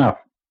not cunning enough.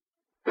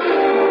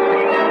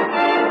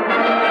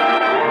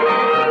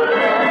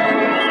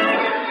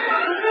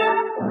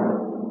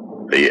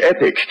 The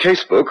Epic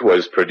Casebook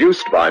was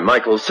produced by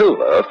Michael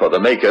Silver for the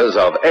makers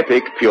of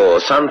Epic Pure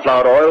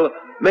Sunflower Oil,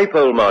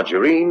 Maple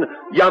Margarine,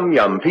 Yum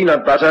Yum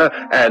Peanut Butter,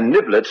 and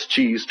Niblets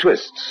Cheese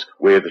Twists,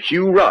 with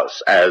Hugh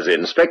Ross as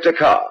Inspector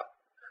Carr.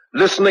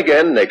 Listen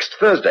again next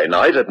Thursday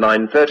night at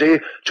 9:30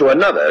 to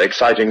another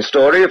exciting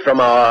story from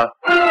our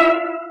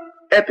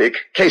Epic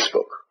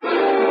Casebook.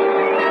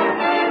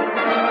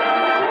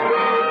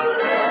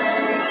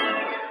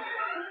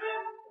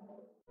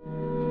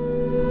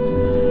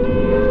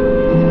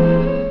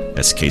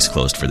 That's Case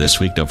Closed for this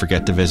week. Don't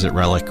forget to visit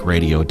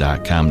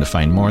relicradio.com to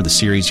find more of the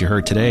series you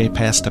heard today,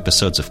 past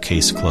episodes of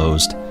Case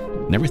Closed,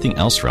 and everything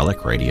else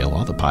Relic Radio.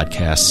 All the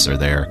podcasts are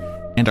there,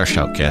 and our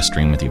Shoutcast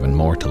stream with even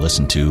more to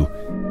listen to. If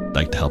you'd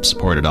like to help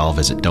support it all,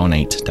 visit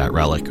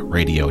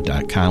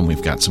donate.relicradio.com.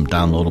 We've got some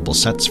downloadable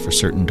sets for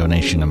certain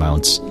donation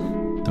amounts,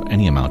 though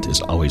any amount is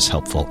always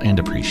helpful and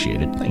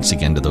appreciated. Thanks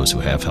again to those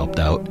who have helped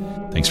out.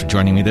 Thanks for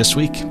joining me this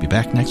week. Be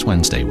back next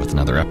Wednesday with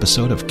another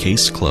episode of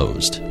Case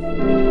Closed.